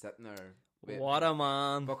is sitting there. What a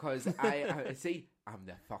man! Because I see, I'm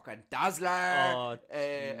the fucking dazzler.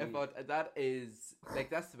 But that is like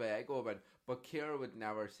that's the way I go about it. But Kira would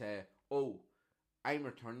never say, "Oh, I'm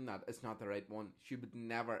returning that. It's not the right one." She would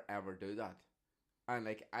never ever do that, and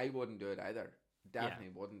like I wouldn't do it either. Definitely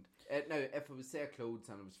wouldn't. Now, if it was say clothes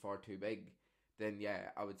and it was far too big, then yeah,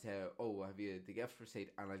 I would say, "Oh, have you the gift receipt?"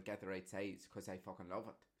 And I'll get the right size because I fucking love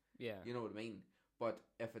it. Yeah, you know what I mean. But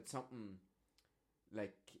if it's something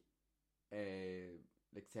like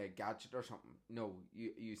say a gadget or something, no,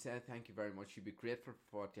 you say thank you very much. You'd be grateful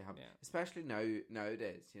for what you have, especially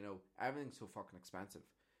nowadays. You know, everything's so fucking expensive.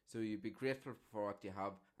 So you'd be grateful for what you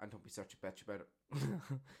have and don't be such a bitch about it.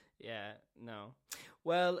 Yeah, no.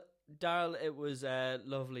 Well, Daryl, it was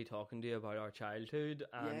lovely talking to you about our childhood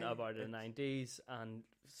and about the 90s and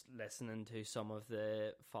listening to some of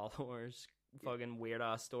the followers' fucking weird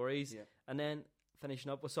ass stories, and then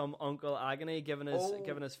finishing up with some Uncle Agony giving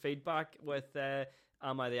us feedback with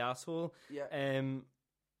 "Am I the asshole?" Yeah.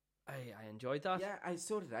 I enjoyed that. Yeah,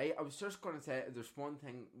 so did I. I was just going to say there's one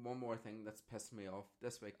more thing that's pissed me off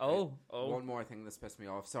this week. Oh. One more thing that's pissed me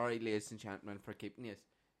off. Sorry, ladies and gentlemen, for keeping you.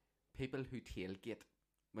 People who tailgate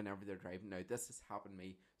whenever they're driving. Now, this has happened to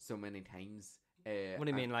me so many times. What do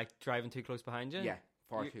you mean, like driving too close behind you? Yeah,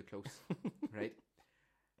 far too close. Right?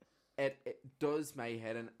 It does my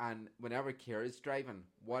head in, and whenever Kira's driving,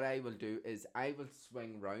 what I will do is I will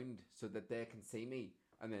swing round so that they can see me,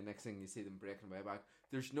 and then next thing you see them breaking way back.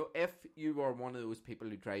 If you are one of those people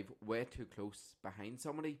who drive way too close behind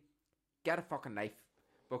somebody, get a fucking life,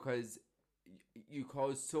 because you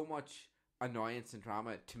cause so much annoyance and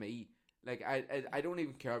drama to me. Like I don't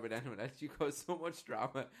even care about anyone else. You cause so much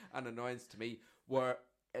drama and annoyance to me. Where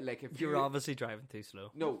like if you're obviously driving too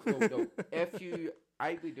slow. No.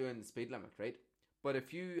 I'd be doing the speed limit, right? But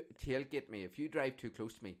if you tailgate me, if you drive too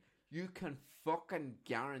close to me, you can fucking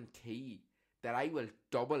guarantee that I will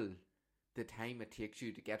double the time it takes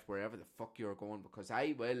you to get wherever the fuck you're going, because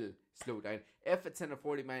I will slow down. If it's in a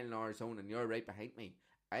 40-mile-an-hour zone and you're right behind me,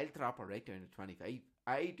 I'll drop it right down to 25.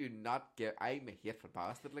 I do not get. I'm a hateful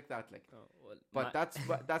bastard like that. Like, but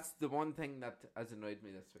that's the one thing that has annoyed me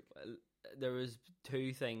this week. Well, there was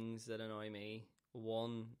two things that annoy me.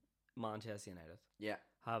 One, Manchester United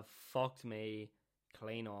have fucked me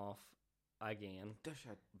clean off again. That's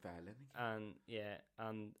a violent.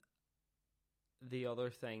 And the other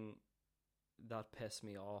thing that pissed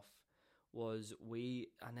me off was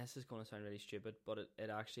and this is going to sound really stupid, but it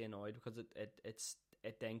actually annoyed because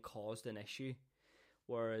it then caused an issue.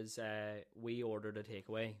 Whereas we ordered a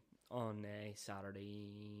takeaway on a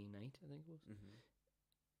Saturday night, I think it was. Mm-hmm.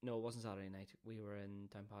 No, it wasn't Saturday night. We were in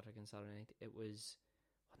Downpatrick on Saturday night. It was,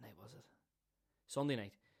 what night was it? Sunday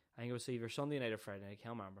night. I think it was either Sunday night or Friday night. I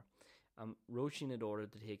can't remember. Roisin had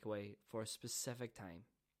ordered the takeaway for a specific time,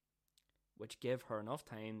 which gave her enough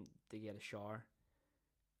time to get a shower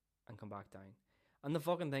and come back down. And the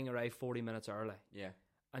fucking thing arrived 40 minutes early. Yeah.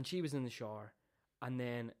 And she was in the shower, and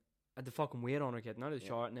then I had to fucking wait on her getting out of the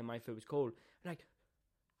shower, and then my food was cold. And like,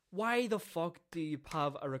 why the fuck do you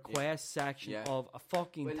have a request section of a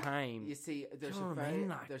fucking time? You see, there's a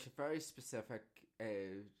very specific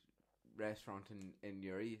restaurant in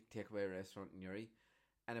Newry, takeaway restaurant in Newry,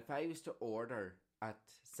 And if I was to order at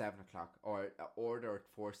 7 o'clock or order it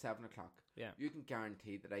for 7 o'clock, you can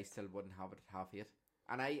guarantee that I still wouldn't have it at 8:30.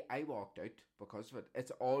 And I walked out because of it.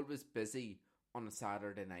 It's always busy on a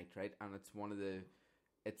Saturday night, right? And it's one of the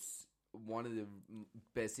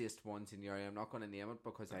busiest ones in the area. I'm not going to name it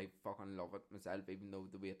because I fucking love it myself, even though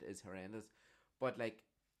the wait is horrendous. But like,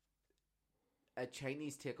 a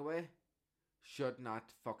Chinese takeaway should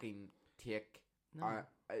not fucking take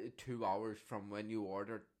 2 hours from when you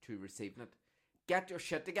order to receiving it. Get your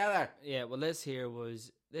shit together. Yeah, well, this here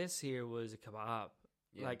was a kebab,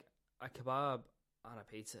 like a kebab and a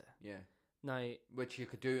pizza. Yeah. Now, which you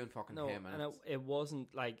could do in fucking 10 minutes. And it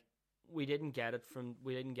wasn't like we didn't get it from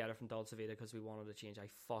Dolce Vita because we wanted to change. I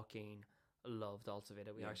fucking love Dolce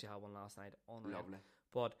Vita. We actually had one last night. Unreal. Lovely.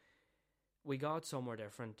 But we got somewhere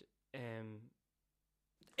different.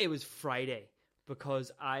 It was Friday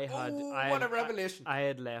because what a revelation! I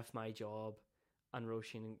had left my job, and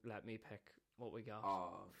Roisin let me pick what we got.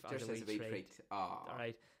 Oh, just as a wee treat. Oh,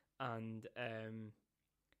 right, and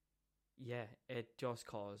it just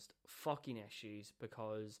caused fucking issues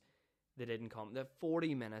because they didn't come. They're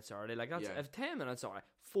 40 minutes early. Like that's if 10 minutes are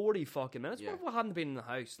 40 fucking minutes. What if we hadn't been in the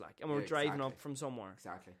house? Like, and we're driving up from somewhere.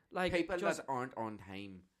 Exactly. Like people that aren't on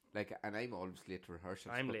time. Like, and I'm always late to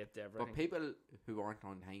rehearsals. I'm late to everything. But people who aren't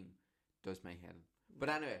on time does my head in. But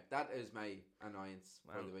anyway, that is my annoyance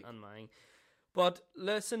for the week. And mine. But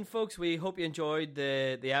listen, folks, we hope you enjoyed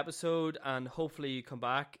the episode, and hopefully you come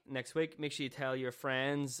back next week. Make sure you tell your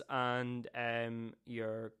friends and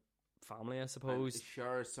your family, I suppose. And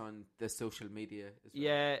share us on the social media as well.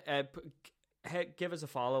 Yeah, give us a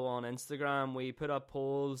follow on Instagram. We put up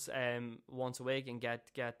polls once a week and get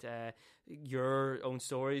your own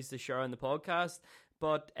stories to share on the podcast.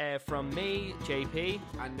 But from me, JP,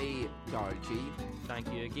 and me, Darl G,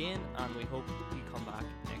 thank you again, and we hope you come back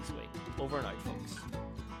next week. Over and out, folks.